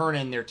or turn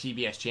in their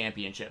TBS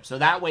championship. So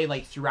that way,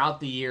 like throughout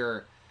the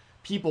year,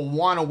 people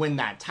want to win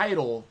that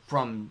title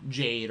from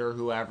Jade or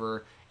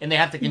whoever, and they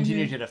have to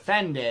continue to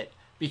defend it,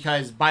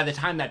 because by the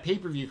time that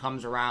pay-per-view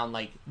comes around,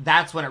 like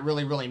that's when it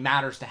really, really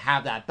matters to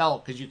have that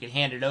belt, because you can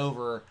hand it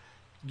over,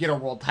 get a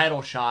world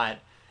title shot.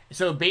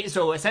 So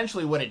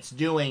essentially what it's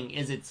doing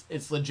is it's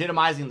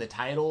legitimizing the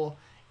title,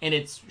 and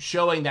it's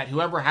showing that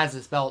whoever has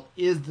this belt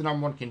is the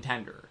number one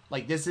contender.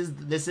 Like this is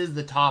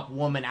the top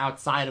woman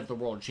outside of the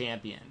world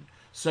champion.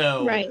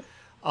 So Right.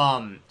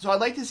 So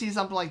I'd like to see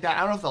something like that.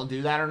 I don't know if they'll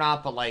do that or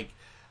not, but like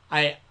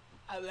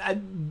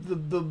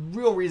the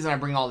real reason I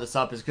bring all this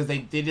up is because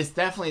they just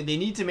definitely they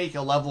need to make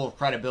a level of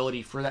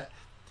credibility for that.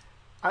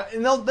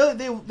 And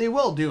they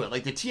will do it.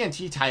 Like the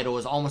TNT title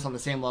is almost on the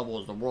same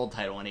level as the world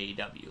title in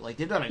AEW. Like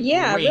they've done a great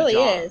it really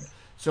job. is.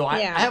 So I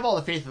have all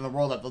the faith in the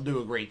world that they'll do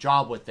a great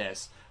job with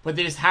this. But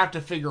they just have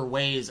to figure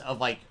ways of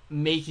like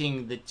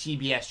making the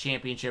TBS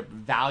championship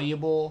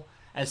valuable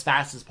as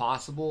fast as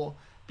possible,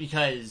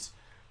 because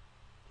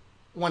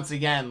once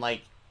again,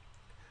 like,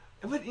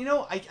 but you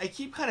know, I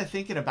keep kind of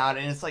thinking about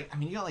it, and it's like, I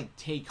mean, you got like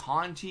Tay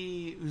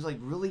Conti, who's like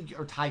really,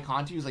 or Ty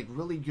Conti, who's like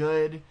really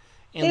good.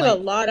 And They have like,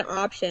 a lot of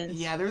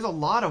options. yeah, there's a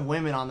lot of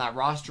women on that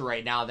roster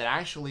right now that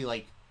actually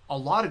like a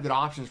lot of good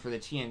options for the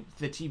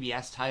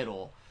TBS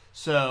title.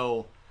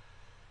 So,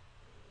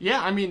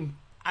 yeah, I mean,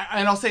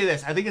 and I'll say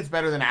this, I think it's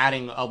better than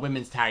adding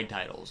women's tag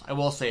titles. I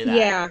will say that.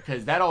 Yeah.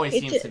 Because that always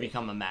seems to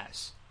become a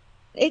mess.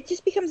 It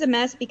just becomes a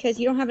mess because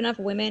you don't have enough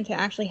women to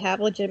actually have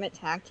legitimate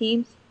tag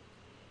teams.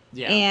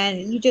 Yeah.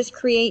 And you just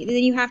then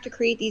you have to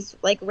create these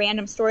like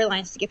random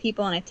storylines to get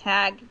people in a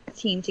tag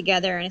team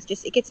together, and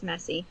it gets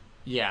messy.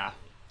 Yeah.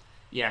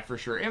 Yeah, for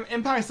sure.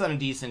 Impact's done a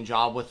decent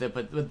job with it,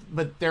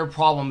 but their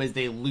problem is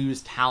they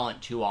lose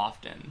talent too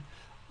often.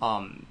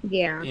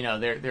 Yeah. You know,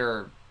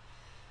 they're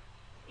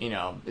you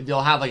know,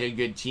 they'll have like a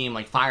good team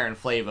like Fire and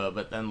Flava,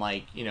 but then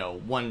like, you know,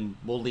 one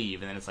will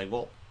leave, and then it's like,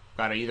 well,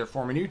 gotta either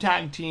form a new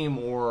tag team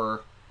or,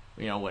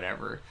 you know,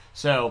 whatever.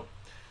 So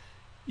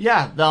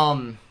yeah,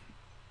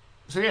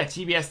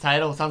 TBS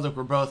title. Sounds like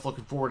we're both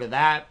looking forward to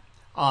that.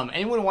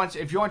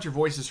 If you want your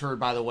voices heard,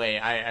 by the way,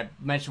 I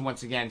mentioned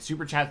once again,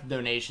 super chats and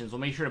donations. We'll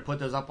make sure to put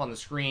those up on the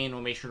screen.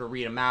 We'll make sure to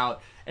read them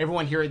out.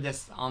 Everyone hearing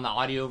this on the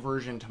audio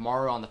version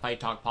tomorrow on the Fight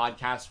Talk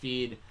podcast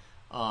feed.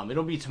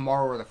 It'll be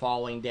tomorrow or the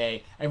following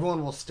day.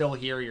 Everyone will still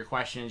hear your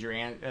questions,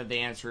 the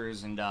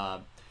answers, and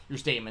your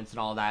statements and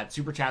all that.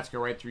 Super chats go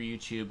right through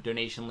YouTube.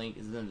 Donation link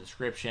is in the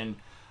description.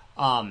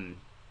 So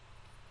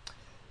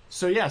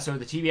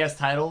the TBS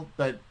title,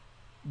 but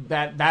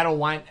that'll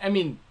wind. I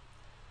mean,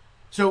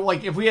 so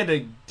like if we had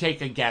to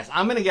take a guess,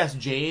 I'm gonna guess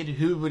Jade.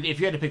 Who would, if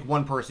you had to pick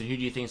one person, who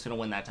do you think is gonna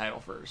win that title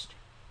first?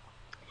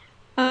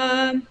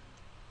 I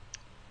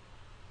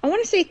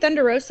want to say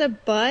Thunder Rosa,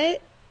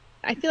 but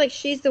I feel like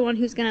she's the one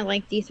who's gonna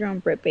like dethrone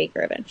Britt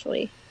Baker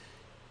eventually.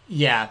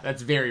 Yeah,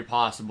 that's very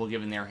possible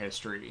given their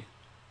history.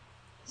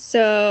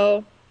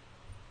 So,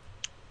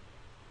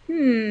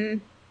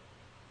 I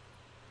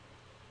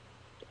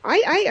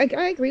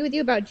agree with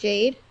you about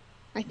Jade.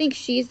 I think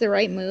she's the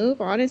right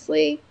move,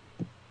 honestly,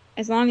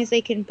 as long as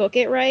they can book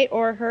it right,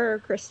 or her or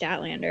Chris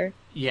Statlander.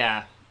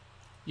 Yeah,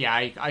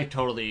 I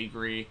totally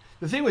agree.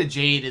 The thing with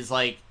Jade is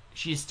like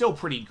she's still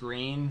pretty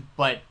green,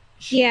 but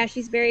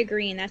she's very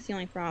green. That's the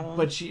only problem.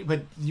 But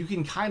you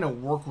can kind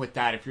of work with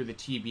that if you're the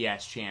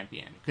TBS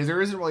champion, because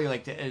there isn't really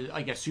like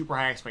a super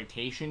high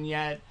expectation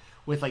yet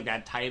with like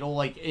that title.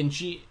 Like, and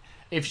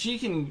if she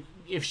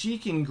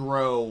can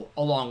grow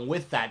along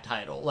with that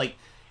title, like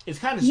it's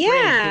kind of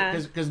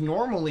strange because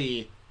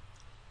normally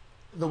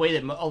the way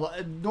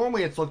that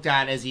normally it's looked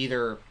at as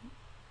either,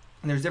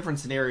 and there's different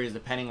scenarios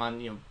depending on,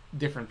 you know,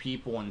 different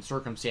people and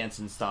circumstance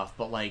and stuff,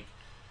 but like,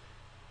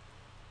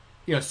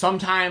 you know,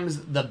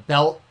 sometimes the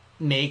belt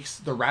makes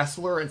the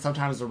wrestler and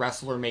sometimes the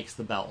wrestler makes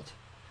the belt,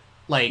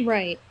 like,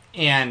 right.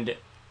 And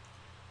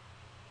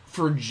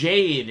for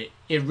Jade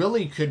it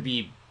really could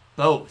be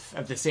both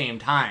at the same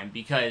time,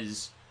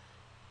 because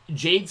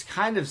Jade's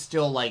kind of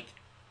still like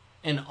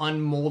an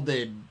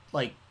unmolded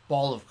like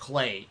ball of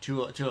clay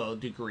to a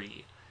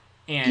degree.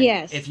 And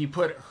if you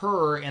put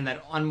her in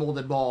that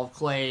unmolded ball of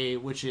clay,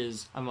 which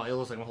is, it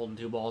looks like I'm holding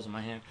two balls in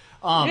my hand.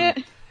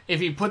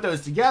 If you put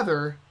those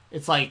together,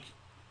 it's like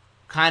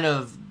kind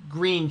of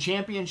green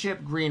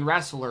championship, green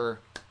wrestler,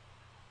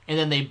 and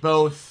then they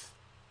both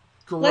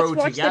grow together.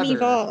 Let's watch them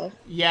evolve.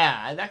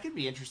 Yeah, that could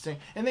be interesting.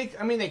 And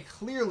they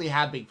clearly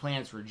have big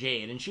plans for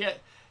Jade, and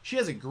she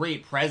has a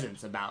great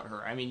presence about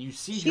her. I mean, you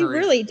see she her. She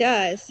really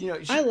does. You know,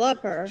 I love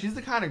her. She's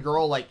the kind of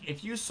girl, like,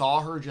 if you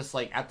saw her just,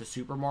 like, at the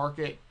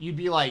supermarket, you'd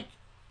be like,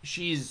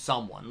 she's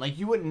someone. Like,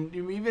 you wouldn't,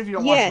 even if you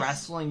don't watch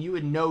wrestling, you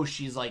would know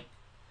she's, like...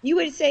 You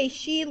would say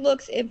she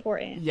looks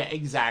important. Yeah,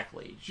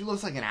 exactly. She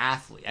looks like an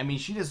athlete. I mean,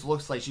 she just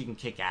looks like she can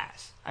kick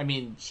ass. I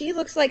mean... She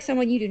looks like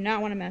someone you do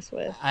not want to mess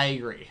with. I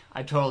agree.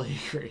 I totally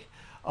agree.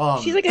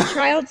 She's like a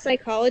child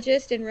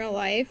psychologist in real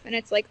life, and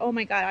it's like, oh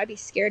my god, I'd be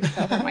scared to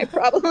tell her my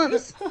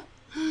problems.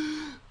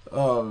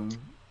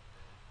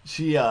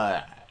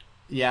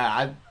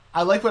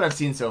 I like what I've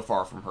seen so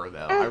far from her,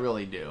 though. I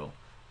really do.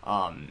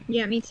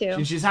 Yeah, me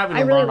too. She's having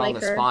I to really learn on like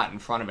the her. spot in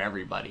front of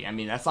everybody. I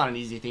mean, that's not an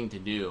easy thing to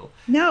do.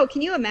 No,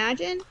 can you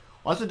imagine?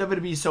 Well, that's what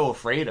WWE is so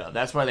afraid of.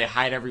 That's why they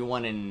hide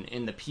everyone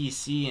in the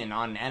PC and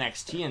on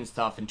NXT and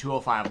stuff in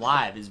 205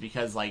 Live, is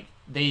because like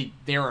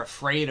they're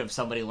afraid of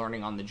somebody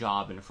learning on the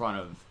job in front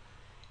of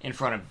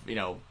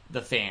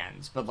the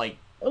fans. But like,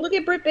 Well, look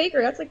at Britt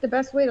Baker. That's like the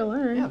best way to yeah,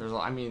 learn.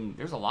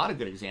 there's a lot of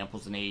good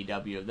examples in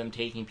AEW of them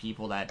taking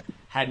people that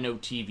had no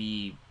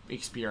TV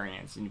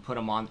experience and you put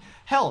them on.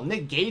 Hell,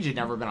 Nick Gage had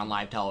never been on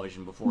live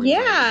television before. He was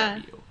in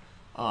Yeah.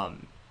 AEW.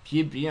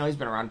 He's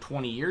been around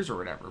 20 years or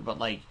whatever, but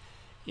like,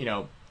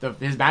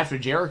 his match with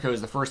Jericho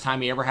is the first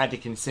time he ever had to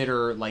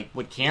consider like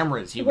what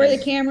cameras he Where was.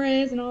 the camera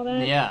is and all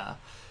that. Yeah,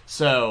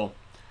 so.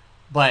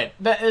 But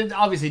that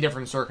obviously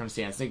different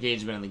circumstance. Nick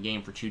Gage's been in the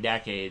game for 2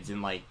 decades,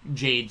 and like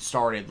Jade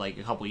started like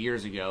a couple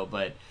years ago.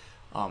 But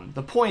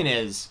the point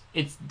is,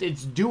 it's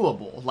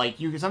doable. Like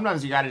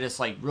sometimes you got to just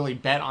like really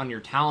bet on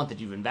your talent that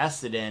you've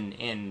invested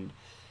in,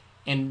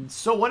 and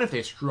so what if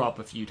they screw up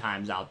a few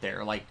times out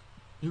there? Like,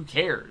 who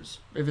cares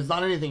if it's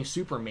not anything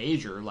super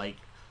major? Like,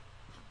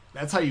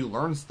 that's how you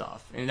learn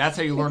stuff, and that's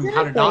how you learn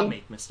how to not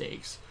make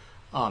mistakes.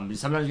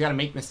 Sometimes you got to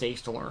make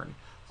mistakes to learn.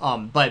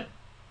 But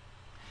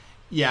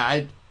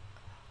yeah,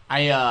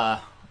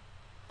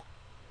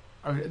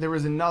 there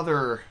was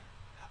another.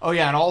 Oh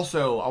yeah, and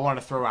also I want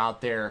to throw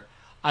out there.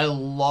 I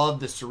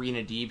love the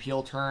Serena Deeb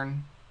heel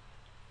turn.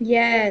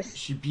 Yes.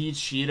 She beat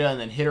Sheeta and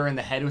then hit her in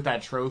the head with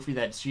that trophy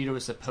that Sheeta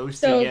was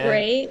supposed to So get.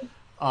 great.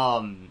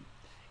 And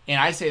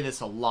I say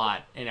this a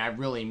lot, and I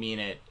really mean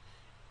it.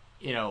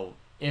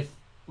 If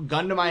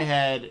gun to my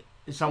head,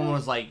 if someone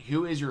was like,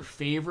 "Who is your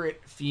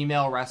favorite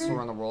female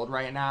wrestler in the world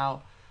right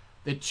now?"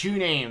 The 2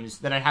 names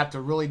that I'd have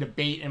to really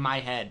debate in my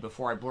head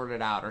before I blurt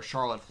it out are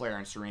Charlotte Flair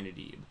and Serena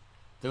Deeb.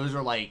 Those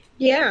are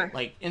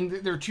and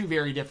they're 2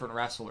 very different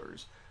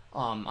wrestlers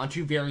on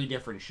 2 very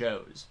different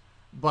shows.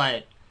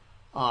 But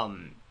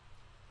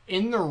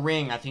in the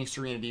ring, I think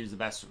Serena Deeb is the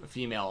best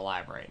female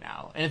alive right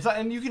now.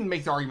 And you can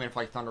make the argument for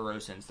like Thunder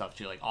Rosa and stuff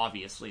too. Like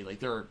obviously,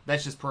 like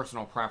that's just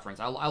personal preference.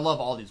 I love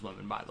all these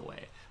women, by the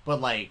way,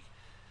 but like.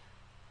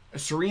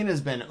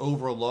 Serena's been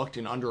overlooked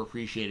and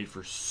underappreciated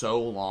for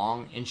so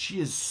long, and she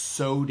is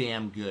so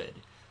damn good.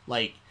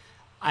 Like,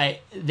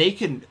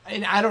 and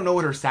I don't know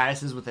what her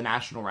status is with the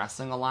National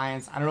Wrestling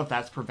Alliance. I don't know if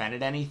that's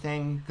prevented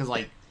anything, because,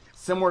 like,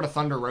 similar to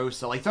Thunder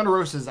Rosa, like, Thunder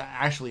Rosa's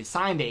actually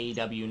signed to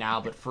AEW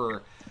now, but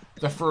for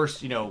the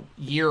first,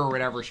 year or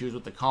whatever she was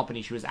with the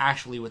company, she was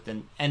actually with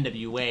the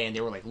NWA, and they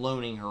were, like,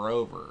 loaning her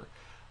over.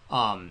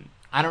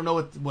 I don't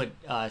know what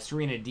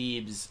Serena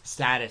Deeb's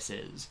status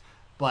is,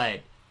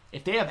 but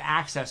if they have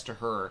access to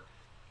her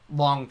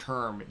long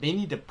term, they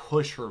need to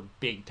push her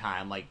big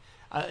time. Like,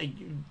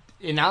 and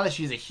now that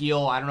she's a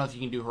heel, I don't know if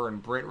you can do her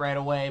and Britt right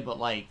away,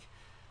 but like,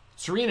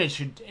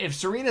 if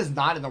Serena's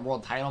not in the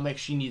world title mix,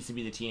 she needs to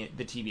be the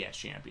TBS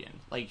champion.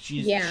 Like,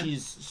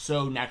 she's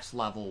so next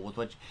level with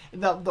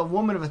the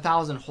woman of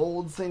 1,000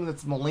 holds thing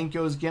that's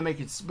Malenko's gimmick.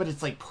 But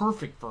it's like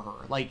perfect for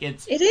her. Like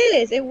it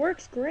is. It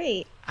works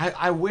great.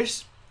 I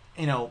wish,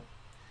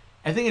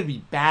 I think it'd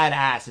be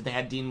badass if they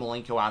had Dean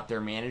Malenko out there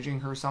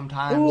managing her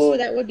sometimes. Ooh,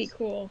 that would be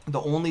cool. The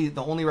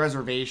only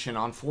reservation,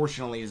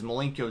 unfortunately, is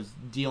Malenko's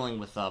dealing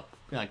with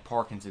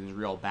Parkinson's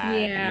real bad.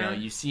 Yeah.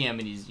 You see him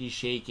and he's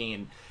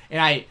shaking,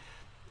 and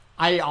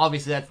I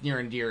obviously that's near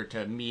and dear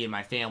to me and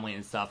my family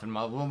and stuff, and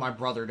what my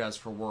brother does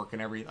for work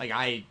and everything.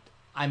 Like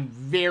I'm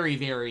very,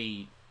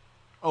 very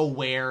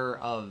aware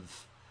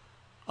of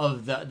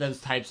those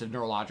types of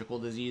neurological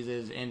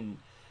diseases, and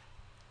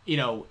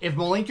if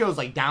Malenko's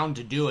like down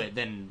to do it,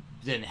 then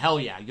hell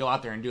yeah, go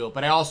out there and do it.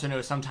 But I also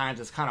know sometimes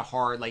it's kind of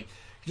hard. Like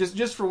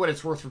just for what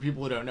it's worth for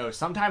people who don't know,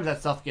 sometimes that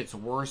stuff gets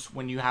worse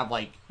when you have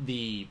like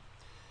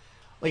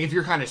if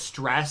you're kind of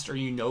stressed or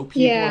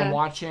people are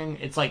watching.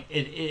 It's like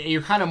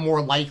you're kind of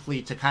more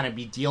likely to kind of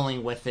be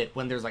dealing with it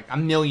when there's like a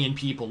million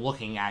people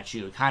looking at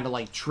you. It kind of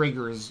like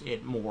triggers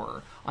it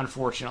more,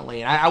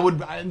 unfortunately.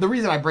 And the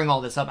reason I bring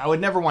all this up, I would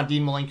never want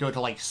Dean Malenko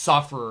to like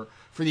suffer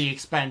for the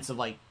expense of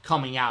like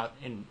coming out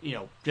and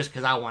just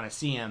because I want to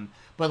see him.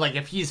 But like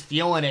if he's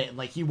feeling it,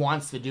 like he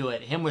wants to do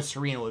it, him with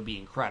Serena would be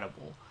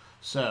incredible.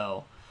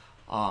 So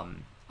I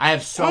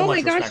have so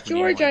much respect for Dean Malenko.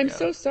 Oh my gosh, George, I'm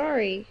so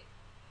sorry.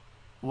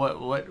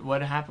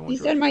 What happened with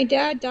You said my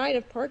dad died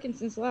of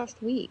Parkinson's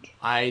last week.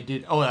 I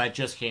did. Oh, that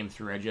just came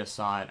through. I just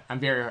saw it. I'm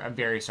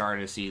very sorry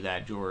to see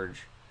that,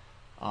 George.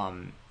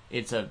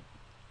 It's a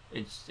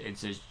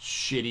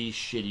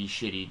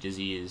shitty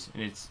disease,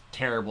 and it's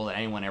terrible that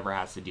anyone ever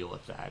has to deal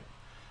with that.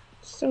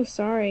 So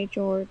sorry,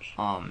 George.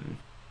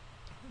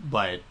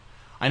 But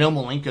I know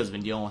Malenko's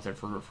been dealing with it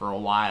for a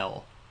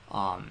while.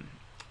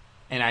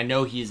 And I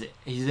know he's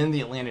in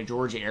the Atlanta,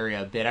 Georgia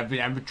area a bit.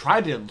 I've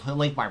tried to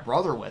link my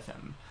brother with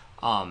him.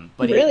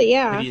 But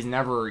he's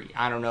never.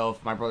 I don't know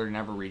if my brother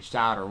never reached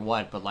out or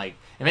what. But like,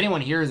 if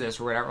anyone hears this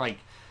or whatever, like,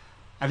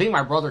 I think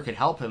my brother could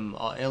help him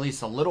at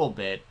least a little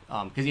bit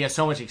because he has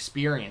so much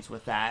experience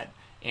with that,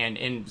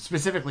 and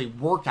specifically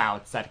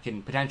workouts that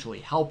can potentially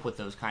help with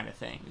those kind of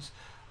things.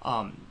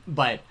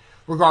 But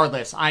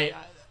regardless, I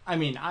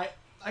mean, I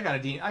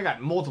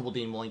got multiple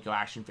Dean Malenko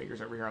action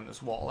figures over here on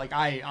this wall. Like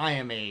I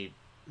am a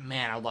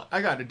man.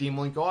 I got a Dean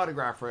Malenko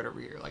autograph right over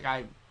here. Like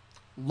I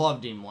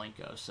love Dean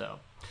Malenko. So,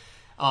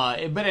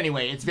 but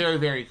anyway, it's very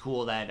very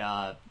cool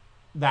that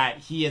that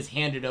he has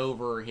handed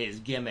over his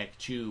gimmick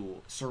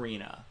to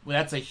Serena. Well,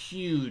 that's a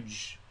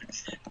huge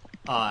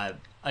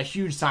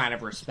sign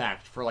of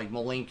respect for like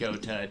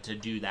Malenko to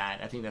do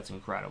that. I think that's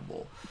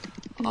incredible.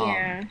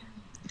 Yeah.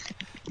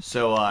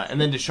 So,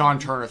 and then Deshaun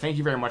Turner, thank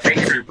you very much for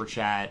the super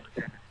chat.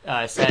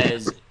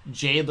 Says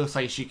Jade looks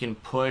like she can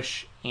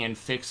push and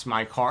fix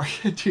my car.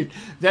 Dude,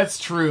 that's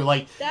true.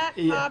 Like that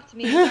popped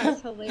me.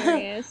 That's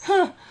hilarious.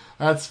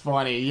 That's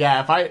funny.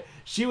 Yeah,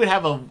 she would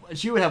have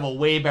a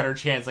way better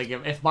chance. Like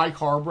if my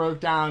car broke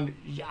down,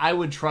 I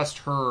would trust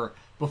her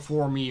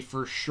before me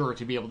for sure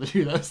to be able to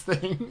do those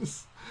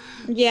things.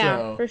 Yeah,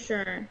 so, for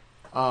sure.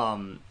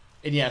 And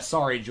yeah,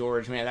 sorry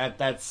George, man.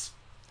 That's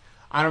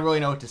I don't really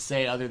know what to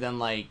say other than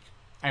like,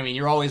 I mean,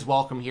 you're always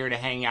welcome here to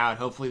hang out.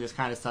 Hopefully this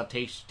kind of stuff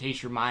takes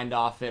your mind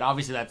off it.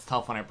 Obviously that's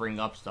tough when I bring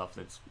up stuff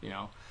that's,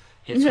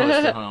 hits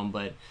close to home,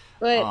 but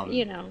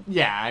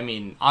yeah, I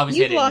mean,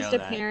 obviously you've lost a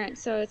parent,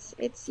 so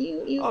it's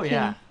you oh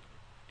yeah,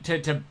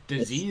 to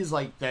disease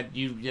like that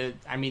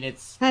I mean,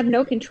 it's have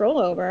no control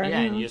over.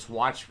 Yeah, and you just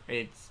watch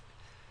it's.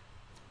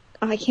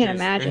 I can't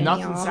imagine. There's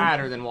nothing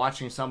sadder than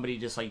watching somebody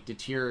just like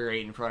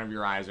deteriorate in front of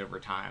your eyes over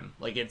time.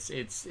 Like it's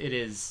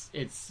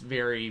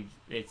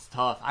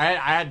tough.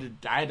 I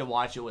had to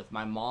watch it with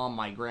my mom,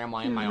 my grandma,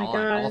 and my aunt,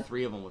 God. All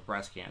three of them with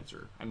breast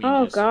cancer. I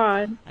mean,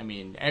 God. I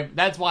mean,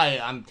 that's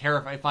why I'm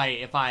terrified.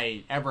 If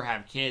I ever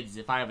have kids,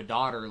 if I have a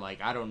daughter,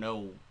 like I don't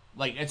know,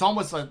 like it's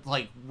almost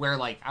like where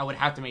like I would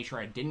have to make sure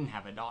I didn't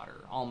have a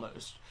daughter,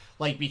 almost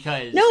like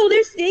because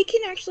they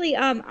can actually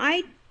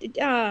I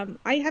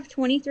have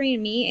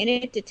 23andMe and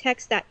it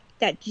detects that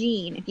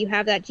gene, if you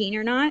have that gene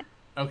or not.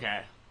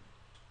 Okay.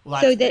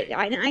 Well, so that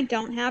I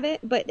don't have it,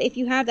 but if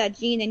you have that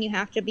gene, then you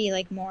have to be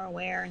like more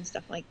aware and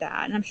stuff like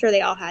that. And I'm sure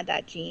they all had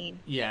that gene.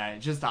 Yeah,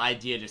 just the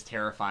idea just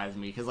terrifies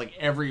me because like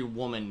every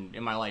woman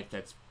in my life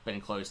that's been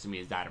close to me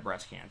has died of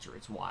breast cancer.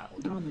 It's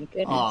wild. Oh my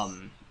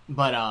goodness.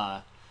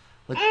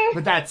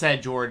 But that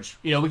said, George,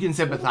 we can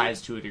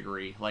sympathize to a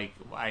degree. Like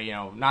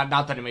not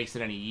that it makes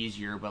it any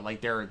easier, but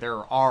like there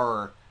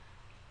are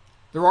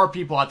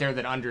people out there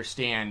that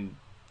understand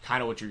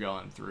kind of what you're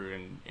going through,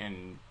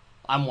 and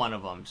I'm one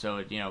of them.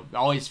 So,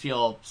 always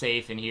feel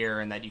safe in here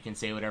and that you can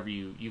say whatever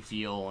you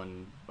feel,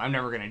 and I'm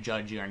never going to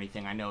judge you or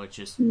anything. I know it's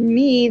just...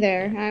 Me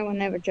either. I will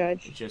never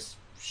judge. It's just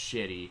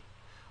shitty.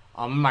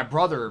 My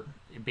brother,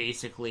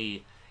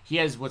 basically, he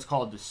has what's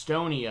called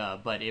dystonia,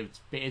 but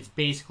it's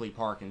basically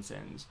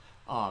Parkinson's.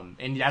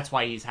 And that's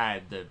why he's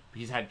had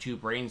 2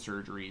 brain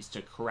surgeries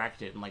to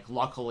correct it, and like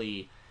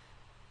luckily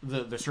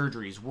the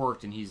surgeries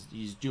worked and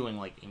he's doing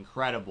like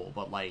incredible,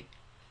 but like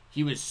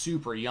he was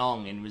super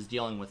young and was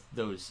dealing with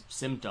those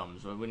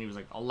symptoms when he was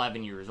like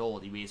 11 years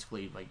old. He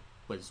basically like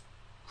was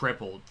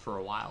crippled for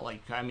a while.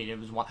 Like I mean,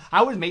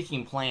 I was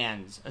making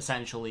plans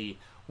essentially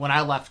when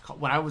I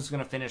was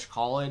going to finish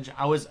college.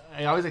 I was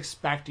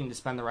expecting to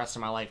spend the rest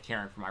of my life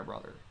caring for my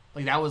brother.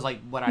 Like that was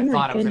like what I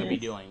thought I was going to be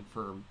doing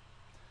for.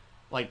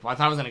 Like I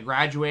thought I was going to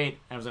graduate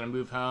and I was going to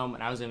move home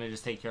and I was going to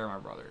just take care of my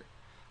brother.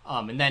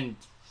 And then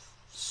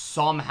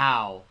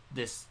somehow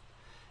this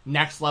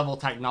next level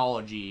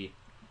technology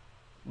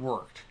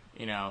worked,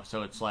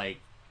 so it's like,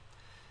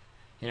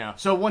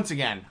 so once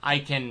again, I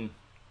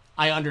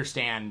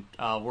understand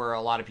where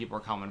a lot of people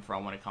are coming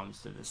from when it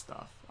comes to this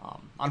stuff,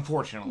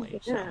 unfortunately.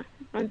 Yeah, so.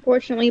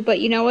 Unfortunately, but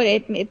you know what,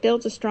 it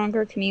builds a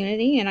stronger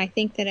community, and I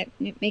think that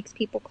it makes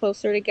people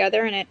closer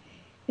together, and it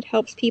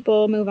helps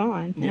people move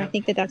on, and I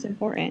think that that's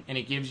important. And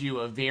it gives you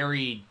a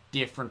very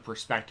different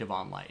perspective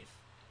on life.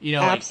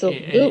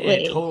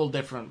 Absolutely. A total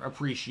different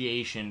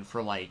appreciation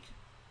for like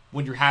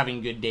when you're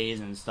having good days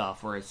and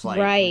stuff, where it's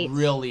like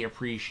really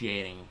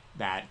appreciating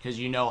that because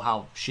you know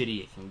how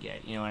shitty it can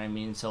get. You know what I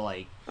mean? So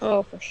like,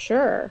 oh, for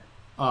sure.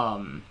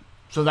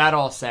 So that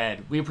all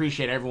said, we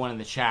appreciate everyone in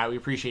the chat. We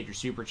appreciate your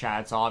super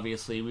chats.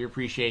 Obviously, we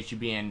appreciate you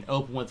being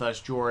open with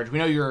us, George. We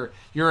know you're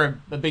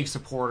a big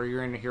supporter.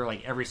 You're in here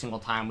like every single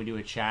time we do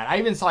a chat. I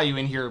even saw you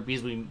in here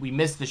because we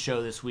missed the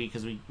show this week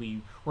because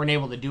we weren't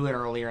able to do it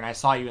earlier, and I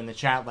saw you in the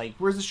chat like,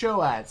 "Where's the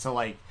show at?" So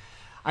like,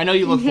 I know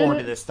you look forward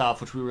to this stuff,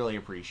 which we really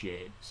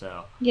appreciate.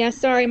 So yeah,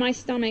 sorry, my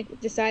stomach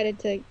decided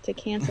to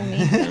cancel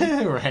me.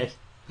 So. Right.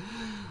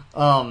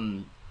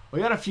 We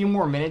got a few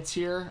more minutes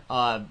here.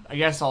 I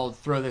guess I'll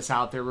throw this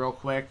out there real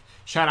quick.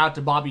 Shout out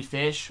to Bobby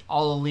Fish,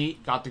 All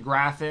Elite, got the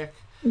graphic.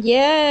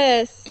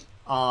 Yes.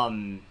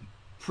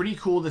 Pretty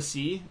cool to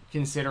see,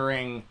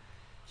 considering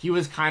he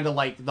was kind of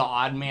like the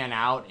odd man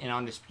out in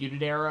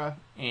Undisputed Era,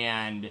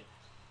 and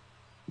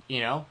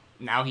now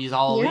he's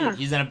All Elite.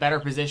 He's in a better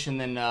position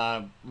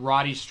than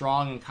Roddy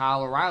Strong and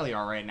Kyle O'Reilly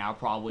are right now,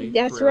 probably.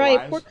 That's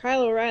right. Poor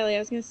Kyle O'Reilly. I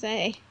was gonna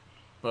say.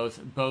 Both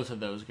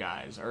of those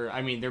guys are.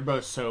 I mean, they're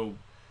both so.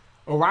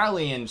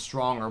 O'Reilly and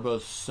Strong are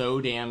both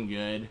so damn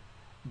good,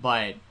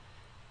 but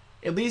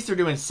at least they're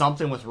doing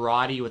something with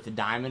Roddy with the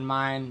Diamond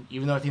Mine.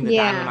 Even though I think the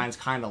Diamond Yeah. Mine's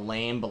kind of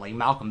lame, but like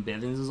Malcolm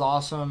Bivens is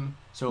awesome.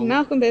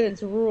 Malcolm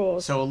Bivens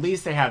rules. So at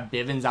least they have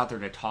Bivens out there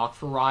to talk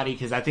for Roddy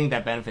because I think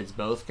that benefits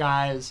both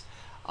guys.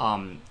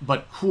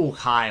 But Cool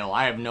Kyle,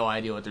 I have no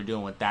idea what they're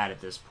doing with that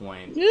at this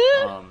point.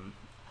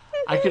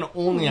 I can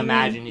only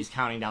imagine he's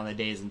counting down the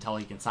days until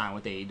he can sign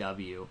with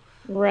AEW.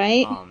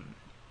 Right.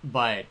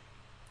 But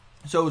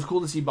so it was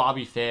cool to see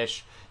Bobby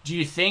Fish.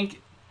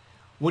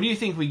 What do you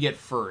think we get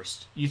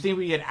first? Do you think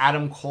we get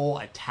Adam Cole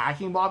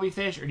attacking Bobby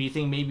Fish, or do you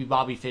think maybe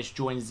Bobby Fish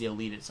joins the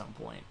Elite at some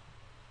point?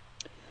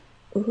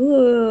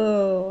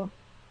 Ooh.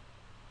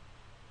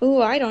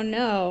 Ooh, I don't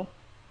know.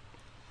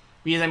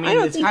 Because I I mean,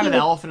 don't it's think kind he of the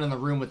would. elephant in the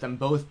room with them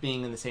both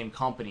being in the same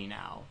company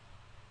now.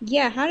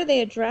 Yeah, how do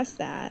they address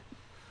that?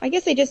 I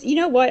guess they just, you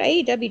know what?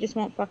 AEW just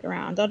won't fuck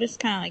around. They'll just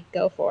kind of like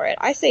go for it.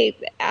 I say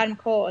Adam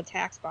Cole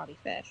attacks Bobby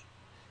Fish.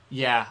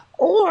 Yeah,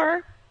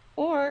 Or,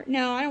 or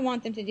no, I don't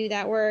want them to do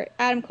that. Where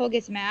Adam Cole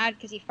gets mad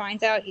because he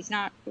finds out he's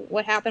not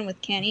what happened with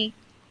Kenny,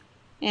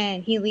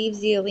 and he leaves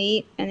the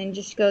Elite and then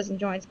just goes and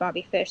joins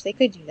Bobby Fish. They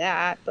could do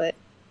that, but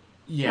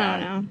I don't yeah,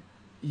 know.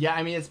 yeah.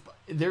 I mean, it's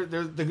there.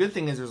 The good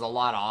thing is there's a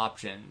lot of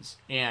options,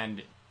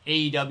 and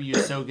AEW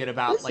is so good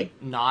about Listen.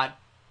 like not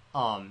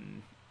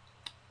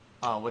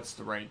what's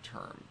the right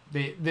term?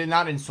 They're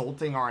not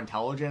insulting our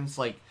intelligence,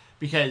 like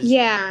because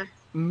Yeah,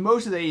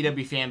 most of the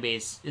AEW fan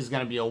base is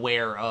going to be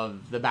aware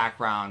of the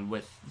background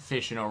with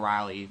Fish and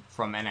O'Reilly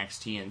from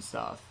NXT and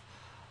stuff.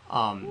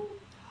 I'm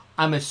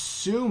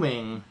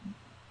assuming,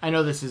 I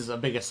know this is a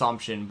big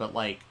assumption, but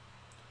like,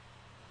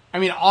 I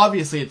mean,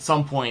 obviously at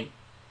some point,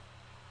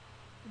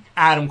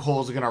 Adam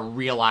Cole's going to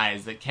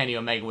realize that Kenny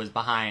Omega was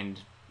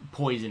behind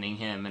poisoning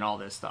him and all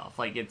this stuff.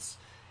 Like, it's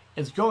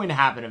going to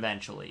happen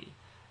eventually.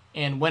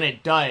 And when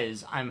it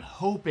does, I'm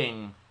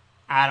hoping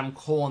Adam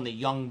Cole and the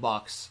Young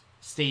Bucks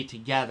stay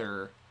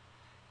together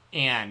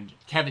and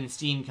Kevin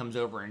Steen comes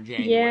over in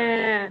January.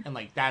 yeah. And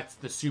like that's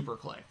the super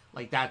click.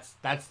 Like that's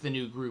the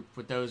new group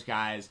with those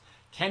guys.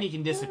 Kenny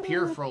can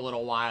disappear for a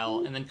little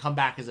while and then come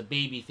back as a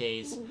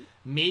babyface.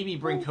 Maybe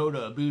bring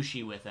Kota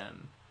Ibushi with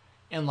him.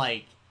 And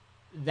like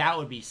that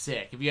would be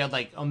sick. If you had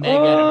like Omega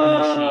and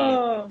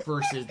Oh, Ibushi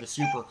versus the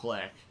super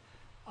click.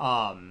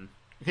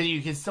 Because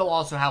you can still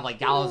also have like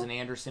Gallows and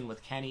Anderson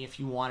with Kenny if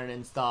you wanted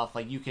and stuff.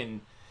 Like you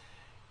can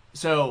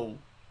so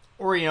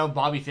or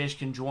Bobby Fish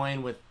can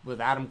join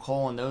with Adam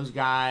Cole and those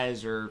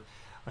guys, or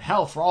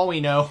hell, for all we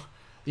know,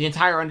 the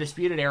entire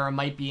Undisputed Era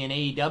might be in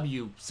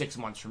AEW 6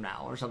 months from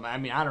now or something. I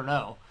mean, I don't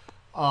know.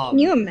 can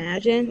you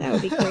imagine? That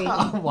would be crazy.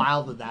 How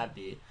wild would that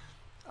be?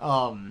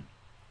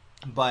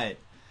 But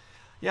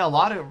yeah, a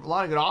lot of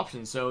good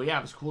options. So yeah,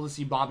 it was cool to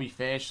see Bobby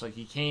Fish. Like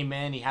he came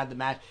in, he had the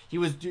match. He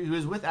was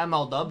with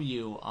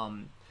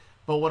MLW.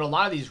 But what a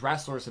lot of these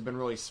wrestlers have been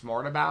really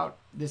smart about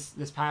this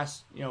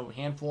past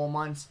handful of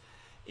months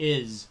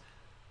is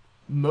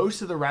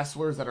most of the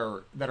wrestlers that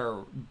are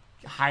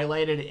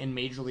highlighted in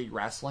Major League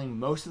Wrestling,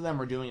 most of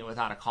them are doing it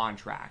without a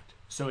contract.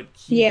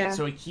 Yeah.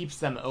 So it keeps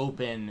them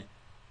open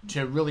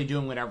to really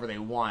doing whatever they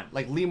want.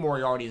 Like Lee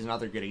Moriarty is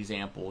another good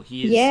example.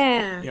 He's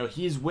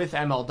with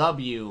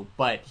MLW,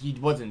 but he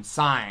wasn't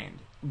signed.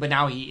 But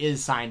now he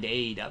is signed to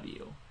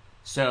AEW.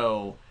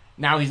 So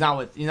now he's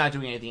not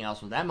doing anything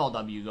else with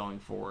MLW going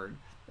forward.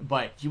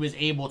 But he was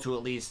able to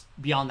at least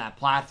be on that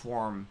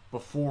platform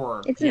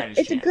before he had his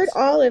It's a chance. good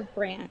olive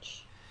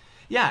branch.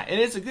 Yeah,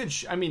 and it's a good.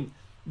 I mean,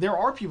 there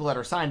are people that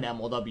are signed to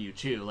MLW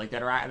too, like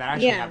that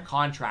actually Yeah. have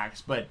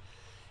contracts. But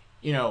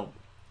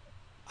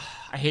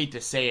I hate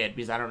to say it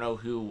because I don't know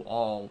who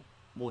all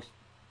will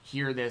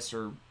hear this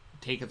or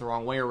take it the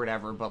wrong way or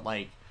whatever. But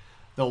like,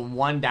 the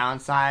one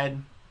downside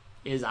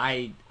is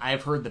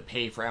I've heard the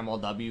pay for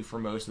MLW for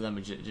most of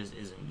them just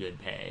isn't good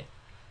pay.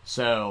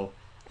 So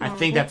I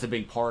think that's a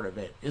big part of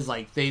it. Is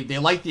like they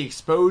like the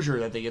exposure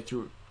that they get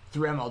through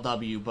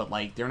MLW, but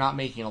like they're not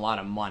making a lot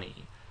of money.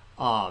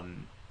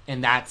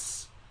 And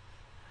that's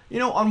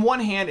on one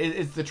hand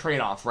it's the trade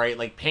off, right?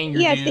 Like paying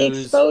your It's the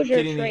dues,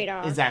 exposure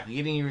trade-off. exactly,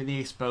 getting the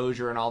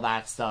exposure and all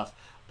that stuff.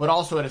 But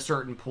also at a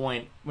certain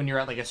point, when you're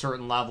at like a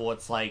certain level,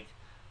 it's like,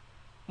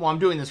 well, I'm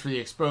doing this for the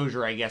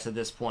exposure, I guess, at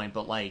this point.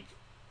 But like,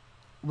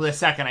 the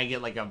second I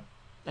get like an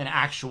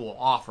actual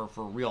offer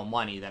for real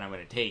money, then I'm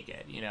going to take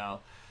it,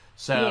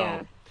 So,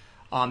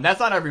 Yeah.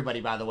 That's not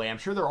everybody, by the way. I'm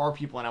sure there are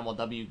people in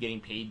MLW getting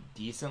paid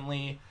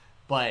decently,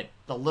 but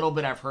the little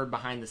bit I've heard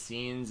behind the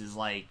scenes is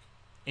like,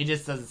 it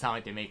just doesn't sound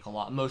like they make a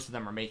lot. Most of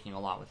them are making a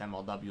lot with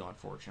MLW,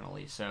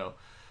 unfortunately. So,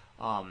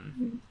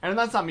 and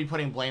that's not me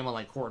putting blame on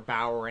like Court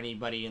Bauer or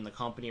anybody in the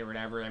company or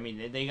whatever. I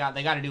mean, they got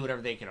to do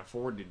whatever they can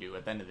afford to do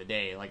at the end of the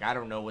day. Like, I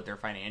don't know what their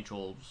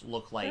financials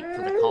look like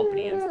for the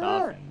company and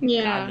stuff. And I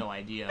Yeah. have no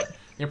idea.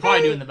 They're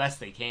probably doing the best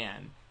they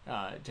can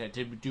to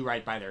do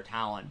right by their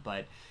talent,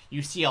 but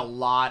you see a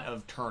lot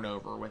of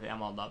turnover with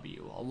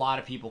MLW. A lot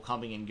of people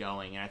coming and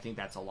going, and I think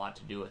that's a lot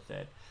to do with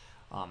it.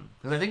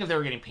 Because I think if they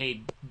were getting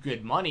paid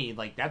good money,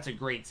 like that's a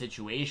great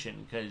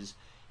situation because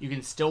you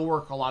can still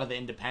work a lot of the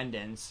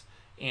independents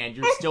and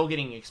you're still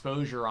getting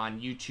exposure on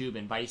YouTube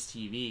and Vice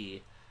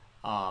TV.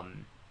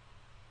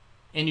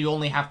 and you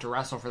only have to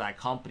wrestle for that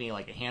company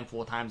like a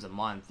handful of times a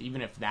month.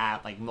 Even if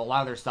that, like a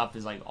lot of their stuff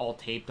is like all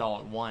taped all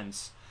at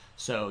once,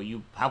 so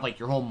you have like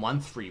your whole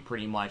month free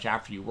pretty much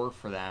after you work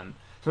for them.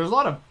 So there's a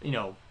lot of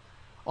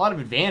a lot of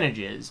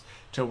advantages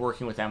to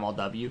working with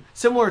MLW,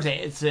 similar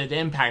to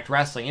Impact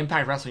Wrestling.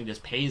 Impact Wrestling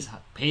just pays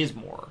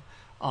more.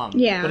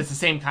 Yeah. But it's the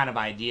same kind of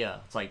idea.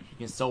 It's like you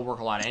can still work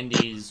a lot of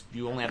indies.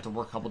 You only have to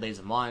work a couple days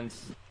a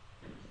month,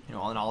 and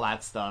all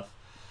that stuff.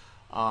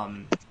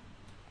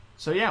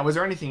 So yeah, was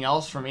there anything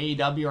else from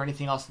AEW or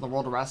anything else in the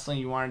world of wrestling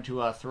you wanted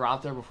to throw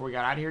out there before we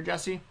got out of here,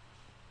 Jesse?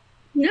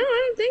 No,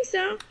 I don't think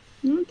so.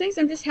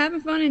 I'm just having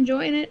fun,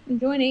 enjoying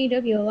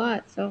AEW a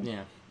lot. So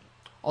yeah,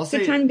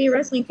 good time to be a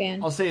wrestling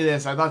fan. I'll say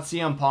this: I thought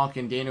CM Punk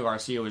and Daniel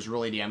Garcia was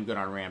really damn good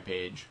on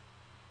Rampage.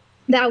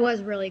 That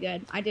was really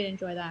good. I did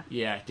enjoy that.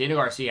 Yeah, Daniel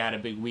Garcia had a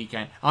big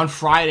weekend. On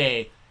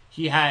Friday,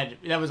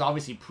 that was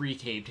obviously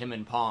pre-taped, him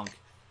and Punk,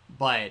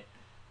 but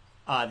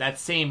that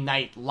same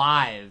night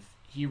live,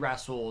 he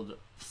wrestled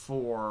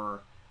on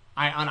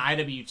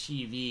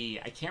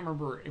IWTV. I can't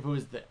remember if it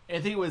was I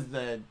think it was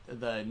the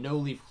No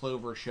Leaf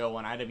Clover show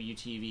on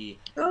IWTV.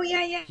 Oh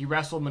yeah. He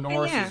wrestled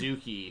Minoru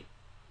Suzuki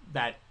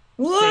that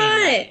what?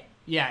 same night.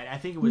 Yeah, I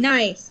think it was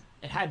nice.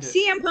 It had to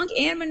CM Punk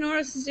and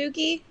Minoru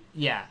Suzuki.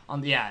 Yeah,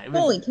 it was,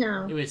 holy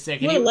cow! It was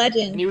sick. What a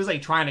legend! And he was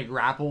like trying to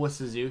grapple with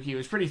Suzuki. It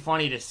was pretty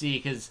funny to see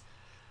because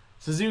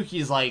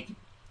Suzuki's like,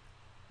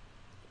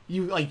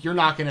 you're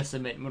not gonna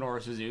submit Minoru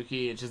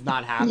Suzuki. It's just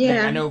not happening.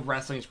 Yeah. I know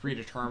wrestling's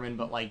predetermined,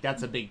 but like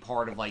that's a big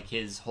part of like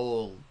his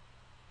whole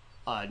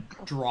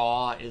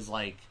draw is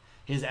like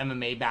his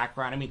MMA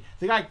background. I mean,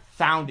 the guy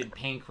founded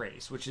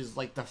Pancrase, which is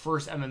like the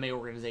first MMA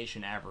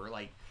organization ever.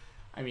 Like,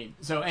 I mean,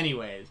 so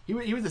anyways,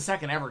 he was the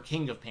second ever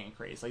king of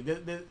Pancrase. Like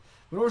the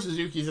Minoru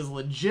Suzuki is as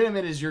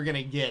legitimate as you're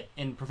gonna get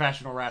in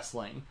professional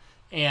wrestling,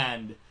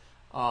 and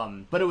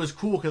but it was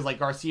cool because like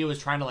Garcia was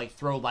trying to like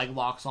throw leg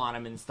locks on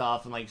him and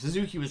stuff, and like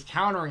Suzuki was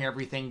countering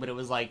everything, but it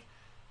was like,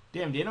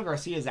 damn, Daniel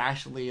Garcia is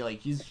actually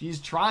like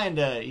he's trying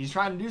to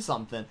do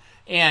something.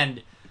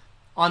 And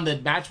on the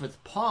match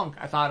with Punk,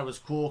 I thought it was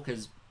cool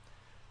because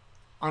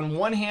on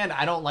one hand,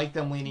 I don't like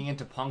them leaning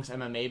into Punk's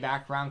MMA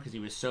background because he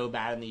was so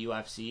bad in the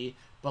UFC,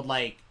 but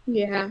like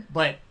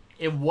but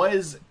it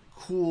was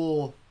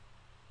cool.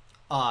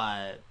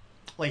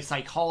 Like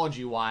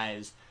psychology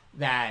wise,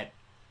 that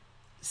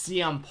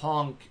CM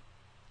Punk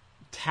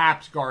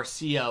tapped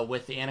Garcia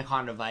with the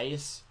Anaconda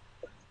Vice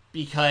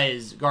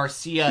because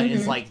Garcia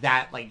is like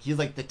that, like he's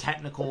like the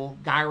technical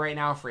guy right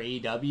now for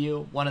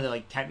AEW, one of the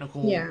like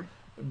technical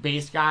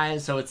base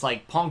guys. So it's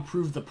like Punk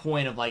proved the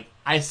point of like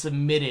I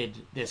submitted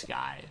this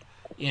guy,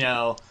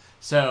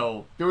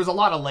 So there was a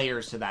lot of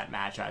layers to that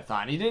match, I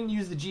thought. And he didn't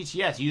use the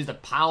GTS; he used a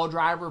pile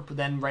driver, but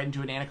then right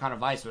into an Anaconda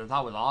Vice, which I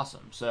thought was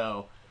awesome.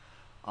 So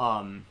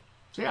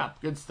yeah,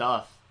 good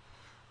stuff.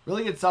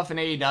 Really good stuff in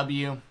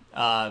AEW.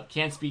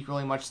 Can't speak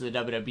really much to the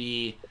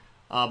WWE,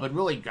 but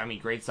really, I mean,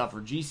 great stuff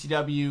for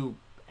GCW,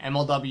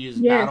 MLW's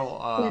battle.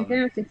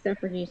 Fantastic stuff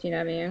for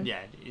GCW.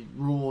 Yeah, it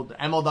ruled.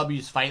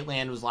 MLW's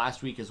Fightland was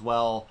last week as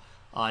well.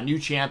 New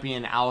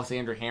champion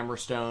Alexander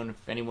Hammerstone,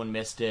 if anyone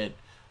missed it.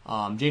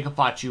 Jacob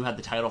Fatu had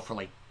the title for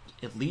like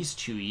at least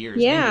 2 years,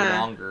 maybe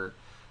longer.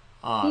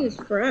 He was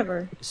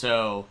forever.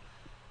 So,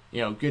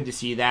 good to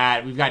see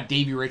that. We've got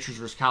Davey Richards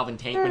versus Calvin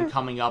Tankman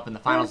coming up in the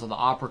finals of the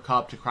Opera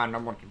Cup to crown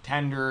 #1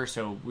 contender.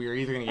 So we're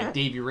either going to get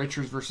Davey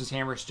Richards versus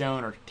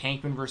Hammerstone or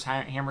Tankman versus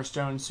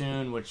Hammerstone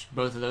soon, which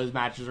both of those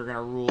matches are going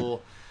to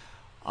rule.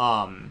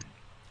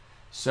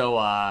 So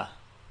I'm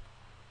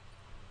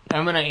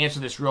going to answer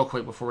this real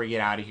quick before we get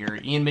out of here.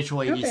 Ian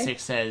Mitchell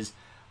 86 says,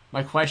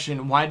 my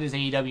question, why does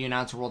AEW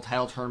announce a world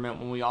title tournament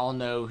when we all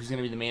know who's going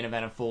to be the main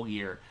event of Full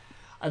Gear?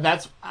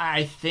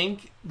 I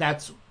think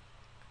that's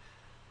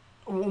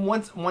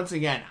once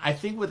again, I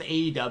think with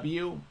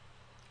AEW,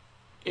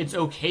 it's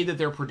okay that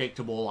they're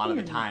predictable a lot of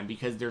the time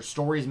because their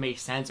stories make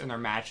sense and their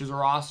matches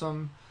are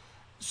awesome.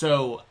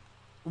 So,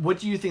 what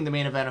do you think the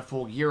main event of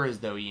Full Gear is,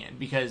 though, Ian?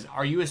 Because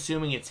are you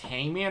assuming it's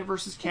Hangman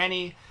versus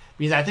Kenny?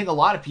 Because I think a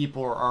lot of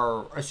people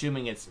are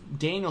assuming it's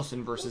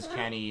Danielson versus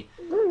Kenny,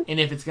 and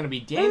if it's going to be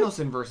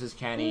Danielson versus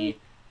Kenny,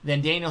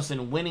 then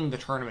Danielson winning the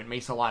tournament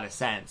makes a lot of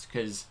sense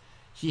because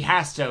he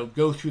has to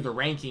go through the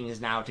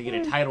rankings now to get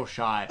a title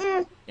shot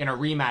in a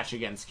rematch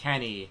against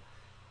Kenny,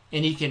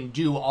 and he can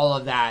do all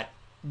of that,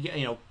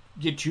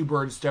 get two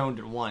birds stoned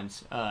at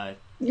once.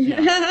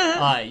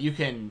 You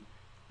can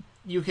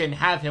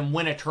have him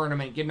win a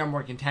tournament, get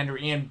 #1 contender,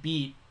 and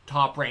beat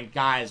top-ranked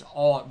guys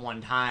all at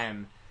one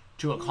time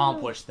to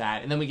accomplish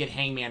that. And then we get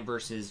Hangman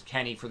versus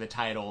Kenny for the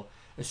title,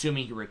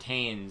 assuming he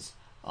retains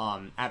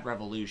at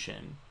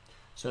Revolution.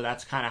 So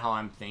that's kind of how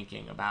I'm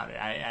thinking about it.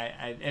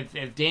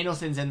 If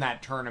Danielson's in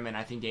that tournament,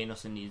 I think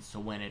Danielson needs to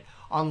win it,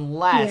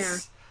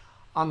 unless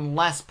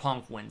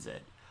Punk wins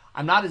it.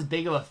 I'm not as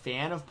big of a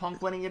fan of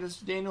Punk winning it as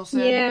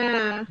Danielson.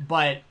 Yeah.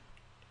 But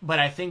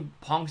I think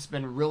Punk's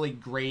been really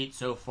great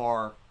so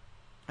far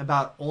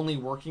about only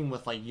working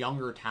with like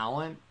younger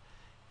talent,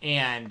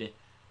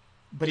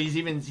 but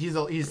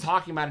he's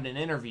talking about it in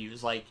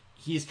interviews, like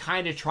he's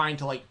kind of trying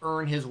to like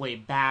earn his way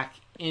back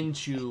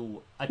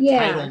into a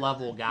Yeah. title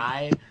level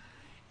guy,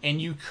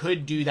 and you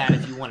could do that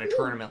if you won a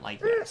tournament like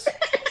this.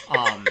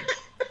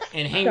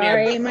 And Hangman.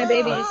 Sorry, my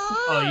baby's.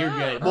 Oh, you're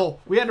good. Well,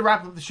 we had to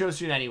wrap up the show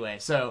soon anyway.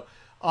 So,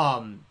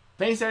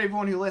 thanks to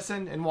everyone who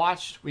listened and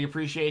watched. We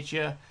appreciate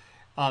you.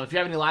 If you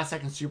have any last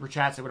second super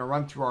chats, I'm going to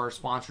run through our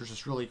sponsors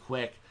just really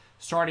quick.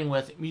 Starting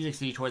with Music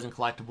City Toys and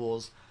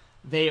Collectibles.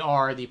 They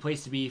are the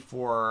place to be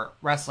for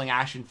wrestling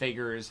action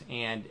figures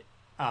and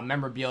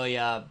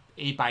memorabilia,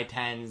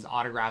 8x10s,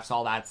 autographs,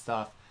 all that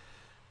stuff.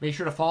 Make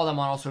sure to follow them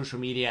on all social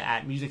media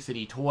at Music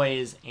City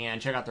Toys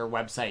and check out their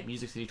website,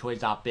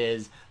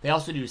 musiccitytoys.biz. They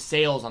also do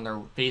sales on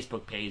their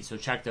Facebook page, so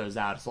check those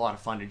out. It's a lot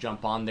of fun to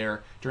jump on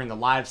there during the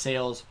live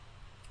sales.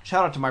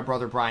 Shout out to my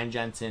brother Brian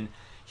Jensen.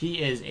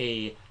 He is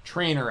a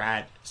trainer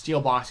at Steel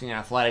Boxing and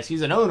Athletics.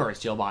 He's an owner at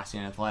Steel Boxing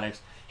and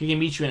Athletics. He can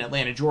meet you in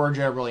Atlanta,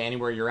 Georgia, really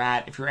anywhere you're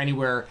at. If you're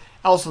anywhere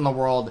else in the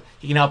world,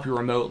 he can help you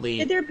remotely.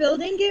 Did their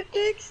building get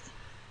fixed?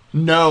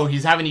 No,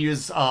 he's having to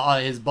use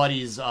his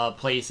buddies'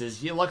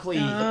 places. Luckily,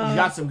 he's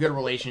got some good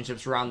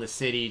relationships around the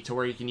city to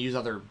where you can use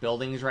other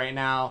buildings right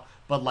now.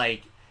 But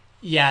like,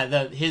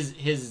 yeah,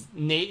 his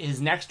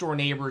next door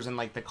neighbors and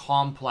like the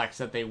complex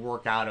that they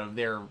work out of,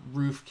 their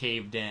roof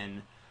caved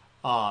in,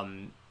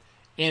 and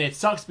it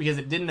sucks because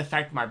it didn't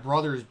affect my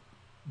brother's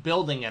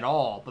building at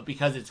all, but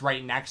because it's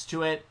right next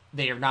to it,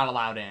 they are not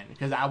allowed in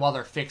because while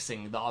they're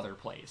fixing the other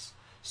place.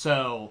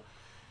 So,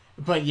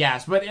 but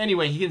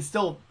anyway, he's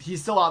still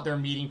out there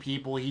meeting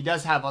people. He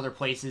does have other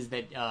places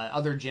that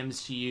other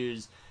gyms to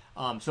use.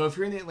 So if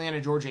you're in the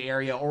Atlanta, Georgia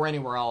area or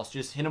anywhere else,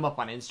 just hit him up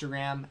on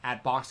Instagram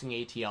at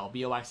BoxingATL,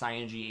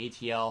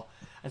 BoxingATL.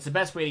 That's the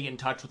best way to get in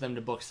touch with him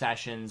to book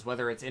sessions,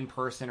 whether it's in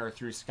person or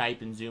through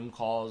Skype and Zoom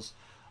calls.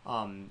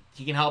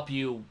 He can help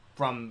you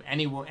from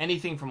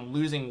anything from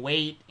losing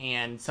weight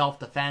and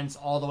self-defense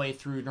all the way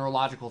through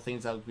neurological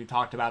things that we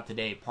talked about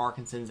today,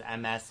 Parkinson's,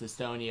 MS,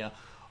 dystonia,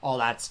 all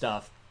that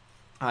stuff.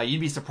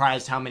 You'd be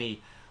surprised how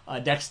many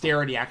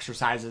dexterity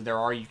exercises there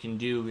are you can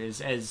do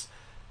as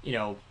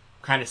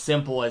kind of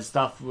simple as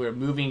stuff where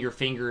moving your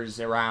fingers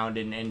around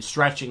and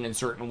stretching in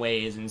certain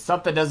ways and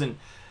stuff that doesn't.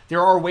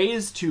 There are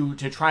ways to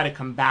try to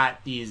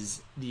combat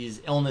these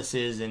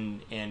illnesses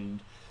and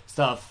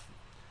stuff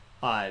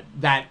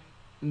that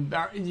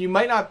you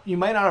might not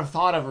have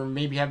thought of or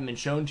maybe haven't been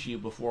shown to you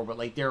before, but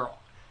like there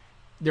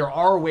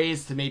are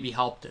ways to maybe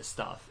help this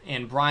stuff,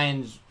 and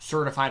Brian's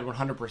certified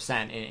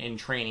 100% in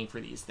training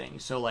for these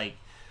things. So like,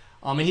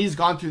 and he's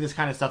gone through this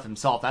kind of stuff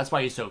himself. That's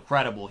why he's so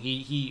credible.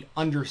 He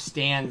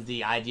understands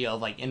the idea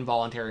of like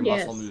involuntary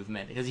muscle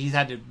movement because he's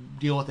had to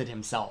deal with it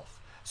himself.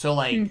 So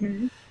like,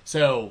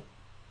 so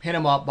hit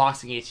him up,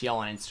 Boxing ATL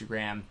on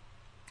Instagram.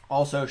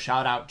 Also,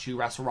 shout out to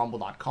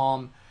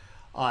WrestleRumble.com.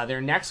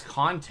 Their next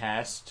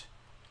contest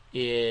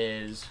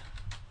is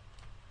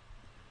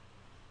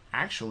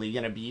actually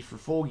going to be for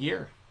Full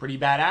Gear. Pretty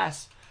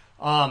badass.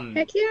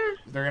 Heck yeah.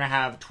 They're going to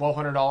have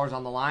 $1,200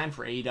 on the line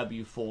for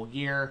AEW Full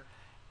Gear.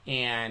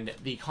 And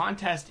the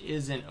contest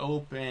isn't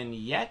open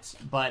yet,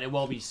 but it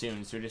will be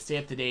soon. So just stay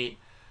up to date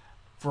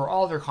for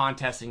all their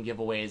contests and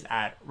giveaways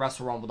at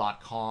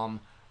WrestleRumble.com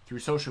through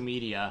social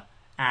media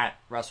at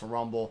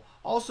WrestleRumble.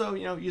 Also,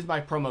 use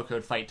my promo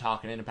code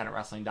FightTalk at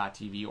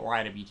IndependentWrestling.tv or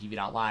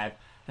IWTV.live.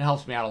 It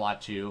helps me out a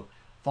lot too.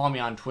 Follow me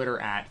on Twitter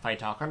at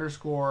FightTalk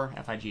 _,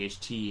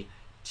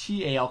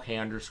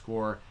 FIGHTTALK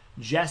 _.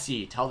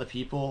 Jesse, tell the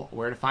people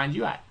where to find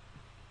you at.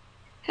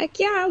 Heck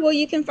yeah. Well,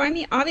 you can find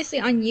me obviously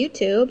on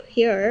YouTube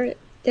here.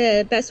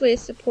 The best way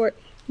to support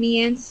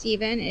me and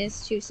Steven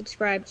is to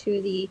subscribe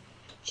to the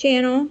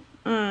channel.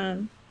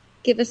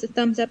 Give us a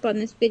thumbs up on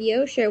this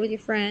video. Share with your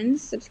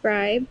friends.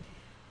 Subscribe.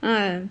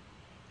 And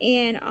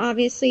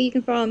obviously you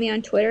can follow me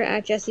on Twitter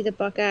at Jesse the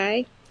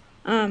Buckeye.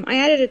 I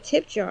added a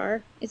tip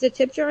jar. Is a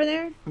tip jar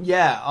there?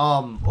 Yeah.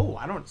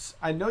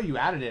 I know you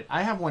added it.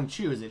 I have one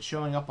too. Is it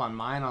showing up on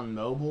mine on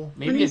mobile?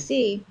 Maybe. Let me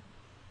see.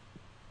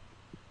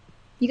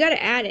 You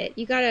gotta add it.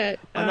 You gotta.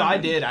 Oh, no, I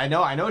did. I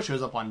know it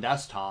shows up on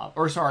desktop.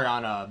 Or sorry,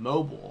 on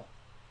mobile.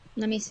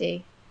 Let me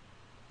see.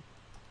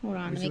 Hold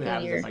on. Let me go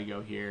here. If I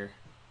go here.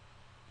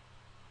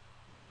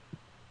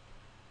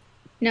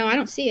 No, I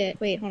don't see it.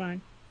 Wait, hold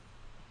on.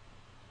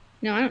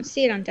 No, I don't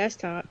see it on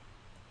desktop.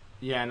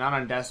 Yeah, not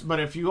on desktop. But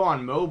if you go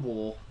on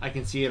mobile, I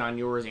can see it on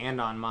yours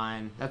and on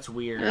mine. That's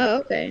weird.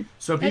 Oh, okay.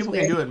 So people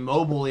can do it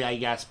mobilely, I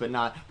guess, but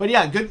not. But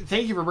yeah, good.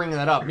 Thank you for bringing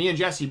that up. Me and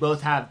Jesse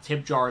both have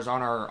tip jars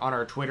on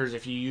our Twitters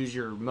if you use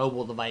your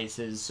mobile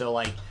devices. So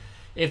like,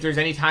 if there's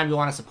any time you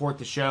want to support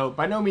the show,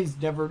 by no means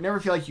never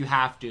feel like you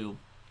have to.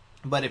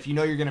 But if you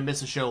know you're going to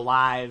miss a show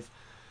live,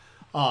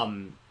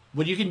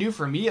 what you can do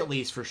for me at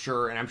least for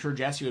sure, and I'm sure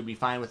Jesse would be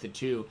fine with it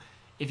too.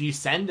 If you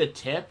send a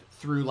tip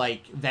through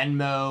like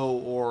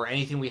Venmo or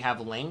anything we have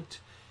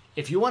linked,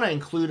 if you want to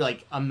include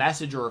like a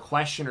message or a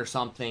question or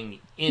something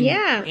in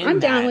I'm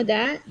down with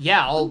that.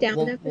 Yeah, I'm down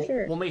with that for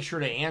sure. We'll make sure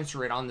to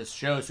answer it on this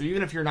show. So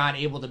even if you're not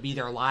able to be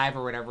there live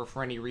or whatever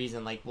for any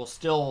reason, like we'll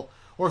still,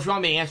 or if you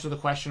want me to answer the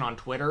question on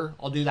Twitter,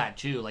 I'll do that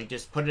too. Like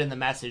just put it in the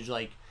message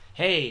like,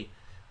 hey,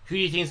 who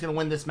do you think is going to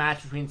win this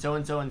match between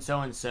so-and-so and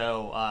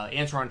so-and-so?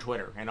 Answer on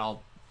Twitter, and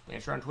I'll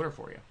answer on Twitter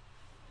for you.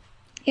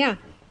 Yeah,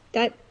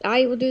 that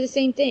I will do the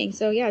same thing.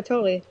 So yeah,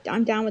 totally,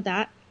 I'm down with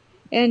that.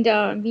 And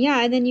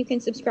yeah, and then you can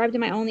subscribe to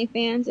my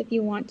OnlyFans if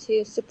you want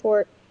to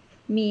support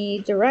me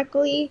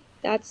directly.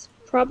 That's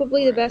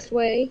probably the best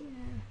Right.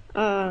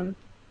 way,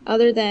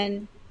 other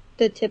than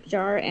the tip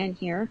jar and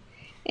here.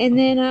 And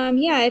then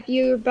yeah, if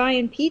you're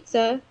buying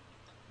pizza,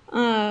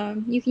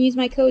 you can use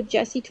my code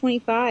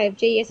Jessie25,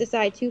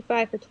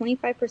 JESSI25 for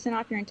 25%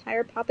 off your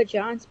entire Papa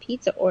John's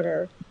pizza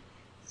order.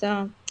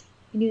 So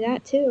you can do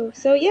that too.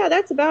 So yeah,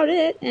 that's about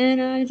it.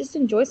 And just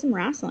enjoy some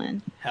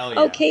wrestling. Hell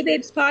Oh, yeah.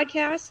 K-Babes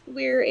podcast.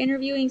 We're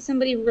interviewing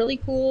somebody really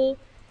cool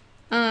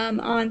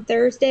on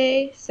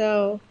Thursday.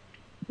 So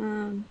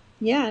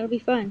yeah, it'll be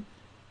fun.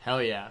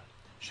 Hell yeah.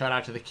 Shout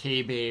out to the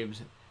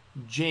K-Babes,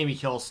 Jamie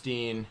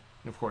Kilstein, and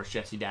of course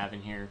Jesse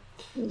Davin here.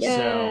 So,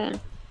 Yeah.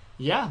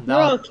 yeah, We're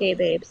all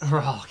K-Babes.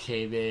 we're all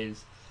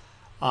K-Babes.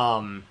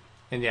 Um,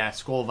 and yeah,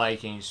 Skull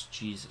Vikings,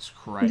 Jesus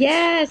Christ.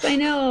 Yes, I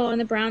know. And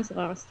the Browns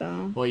lost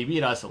though. Well, you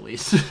beat us at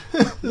least.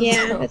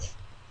 Yeah, So, that's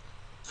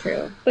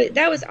true. But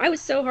I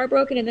was so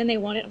heartbroken and then they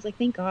won it. I was like,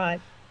 thank God.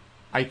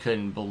 I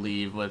couldn't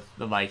believe with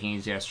the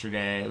Vikings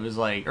yesterday. It was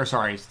like, or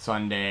sorry,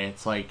 Sunday.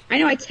 It's like, I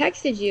know I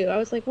texted you. I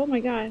was like, oh my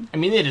God. I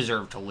mean, they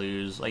deserve to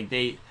lose. Like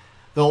Yeah.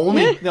 the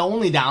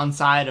only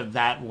downside of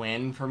that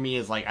win for me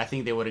is like I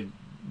think they would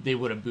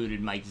have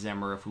booted Mike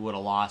Zimmer if we would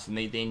have lost, and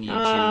they need to. Oh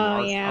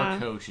Our yeah.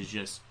 coach is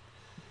just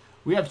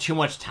we have too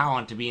much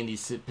talent to be in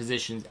these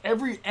positions.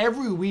 Every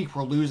week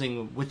we're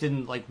losing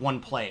within like one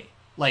play.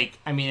 Like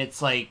I mean,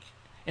 it's like,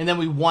 and then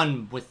we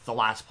won with the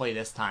last play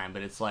this time,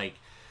 but it's like,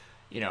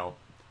 you know,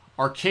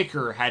 our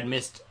kicker had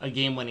missed a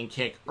game-winning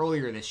kick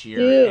earlier this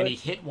year, and he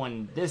Dude. hit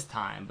one this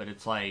time, but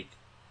it's like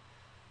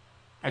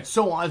it's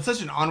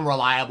such an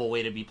unreliable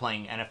way to be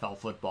playing NFL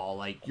football.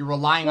 Like you're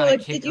relying on a Well,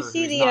 did you kicker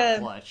see who's not the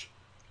clutch.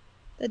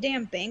 the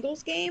damn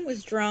Bengals game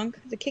was drunk?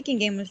 The kicking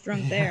game was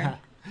drunk there.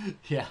 Yeah,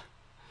 yeah,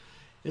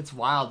 it's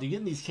wild. You get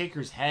in these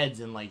kickers' heads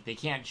and like they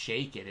can't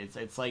shake it.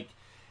 It's like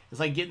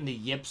getting the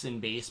yips in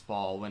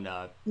baseball when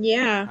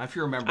Yeah. if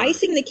you remember.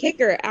 Icing the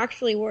kicker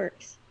actually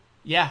works.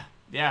 Yeah,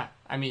 yeah.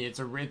 I mean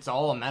it's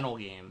all a mental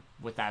game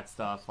with that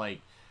stuff. Like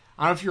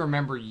I don't know if you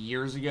remember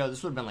years ago.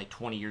 This would have been like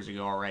 20 years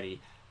ago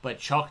already. But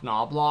Chuck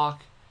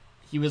Knobloch,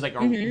 he was like a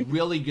Mm-hmm.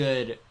 really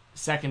good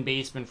second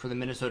baseman for the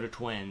Minnesota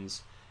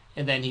Twins,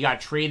 and then he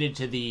got traded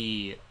to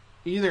the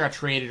he either got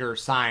traded or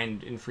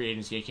signed in free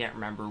agency. I can't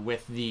remember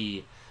with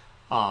the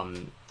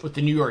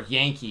New York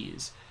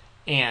Yankees,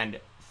 and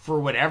for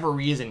whatever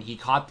reason he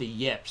caught the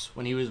yips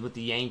when he was with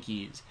the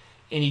Yankees,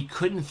 and he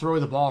couldn't throw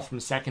the ball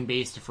from second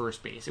base to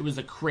first base. It was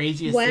the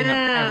craziest thing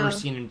I've ever Wow.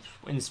 seen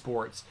in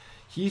sports.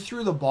 He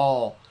threw the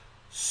ball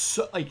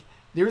so like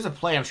there's a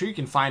play, I'm sure you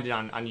can find it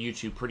on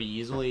YouTube pretty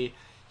easily.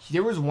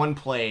 There was one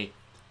play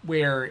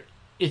where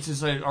it's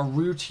just a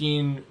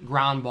routine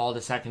ground ball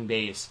to second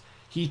base.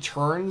 He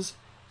turns,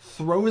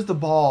 throws the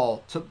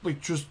ball to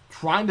like just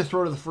trying to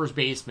throw to the first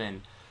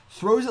baseman,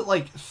 throws it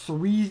like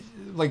three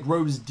like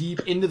rows deep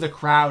into the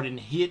crowd and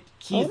hit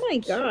Oh my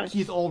gosh.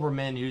 Keith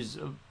Olbermann, who's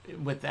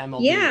with the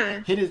MLB, Yeah.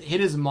 hit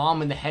his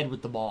mom in the head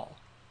with the ball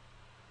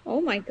Oh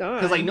my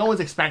because like God. no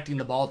one's expecting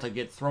the ball to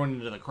get thrown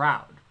into the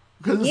crowd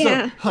because so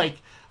Yeah. like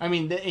I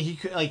mean he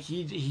could like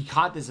he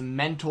caught this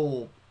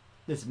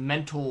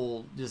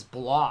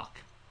block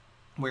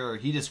where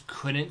he just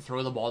couldn't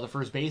throw the ball to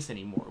first base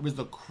anymore. It was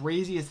the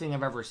craziest thing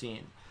I've ever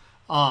seen.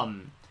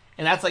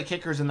 And that's like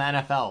kickers in the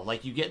NFL.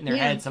 Like you get in their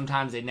Yeah. head,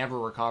 sometimes they never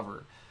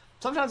recover.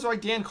 Sometimes they're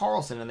like Dan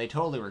Carlson and they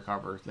totally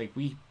recover. Like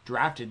we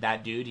drafted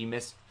that dude, he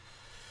missed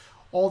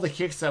all the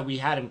kicks that we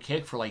had him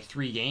kick for like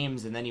 3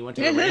 games, and then he went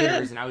to the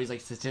Raiders, and now he's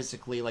like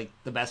statistically like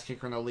the best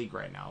kicker in the league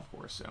right now, of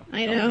course. So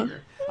I go know.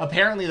 figure.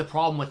 Apparently, the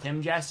problem with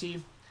him,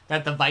 Jesse,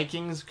 that the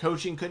Vikings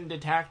coaching couldn't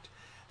detect.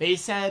 They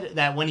said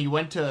that when he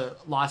went to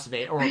Las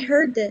Vegas I or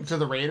heard this. to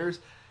the Raiders,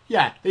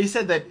 yeah, they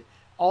said that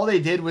all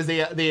they did was they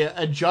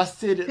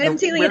adjusted Had him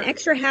take like an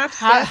extra half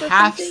step or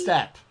half something.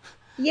 step.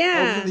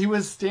 Yeah. He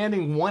was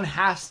standing one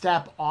half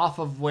step off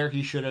of where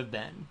he should have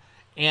been,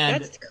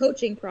 and That's the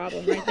coaching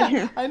problem right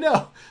there. I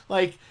know,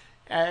 like,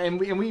 and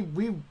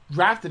we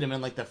drafted him in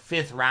like the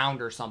 5th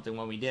round or something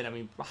when we did. I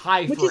mean,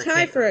 high Which for is a high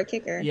kicker. for a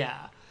kicker. Yeah.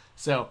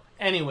 So,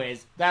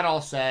 anyways, that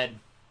all said,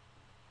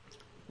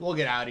 we'll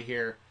get out of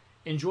here.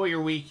 Enjoy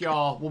your week,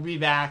 y'all. We'll be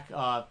back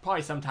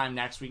probably sometime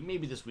next week,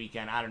 maybe this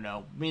weekend. I don't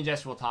know. Me and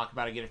Jesse will talk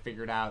about it, get it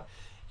figured out.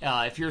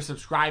 If you're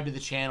subscribed to the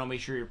channel, make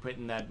sure you're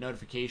putting that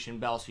notification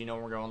bell so you know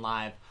when we're going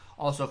live.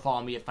 Also,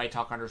 follow me at Fight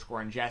Talk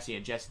 _ and Jesse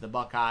at Jesse the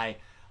Buckeye,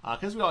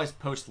 because we always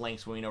post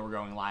links when we know we're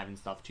going live and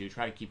stuff too.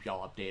 Try to keep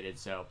y'all updated.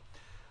 So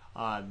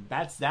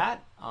that's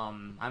that.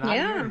 I'm out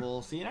Yeah. here.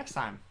 We'll see you next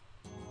time.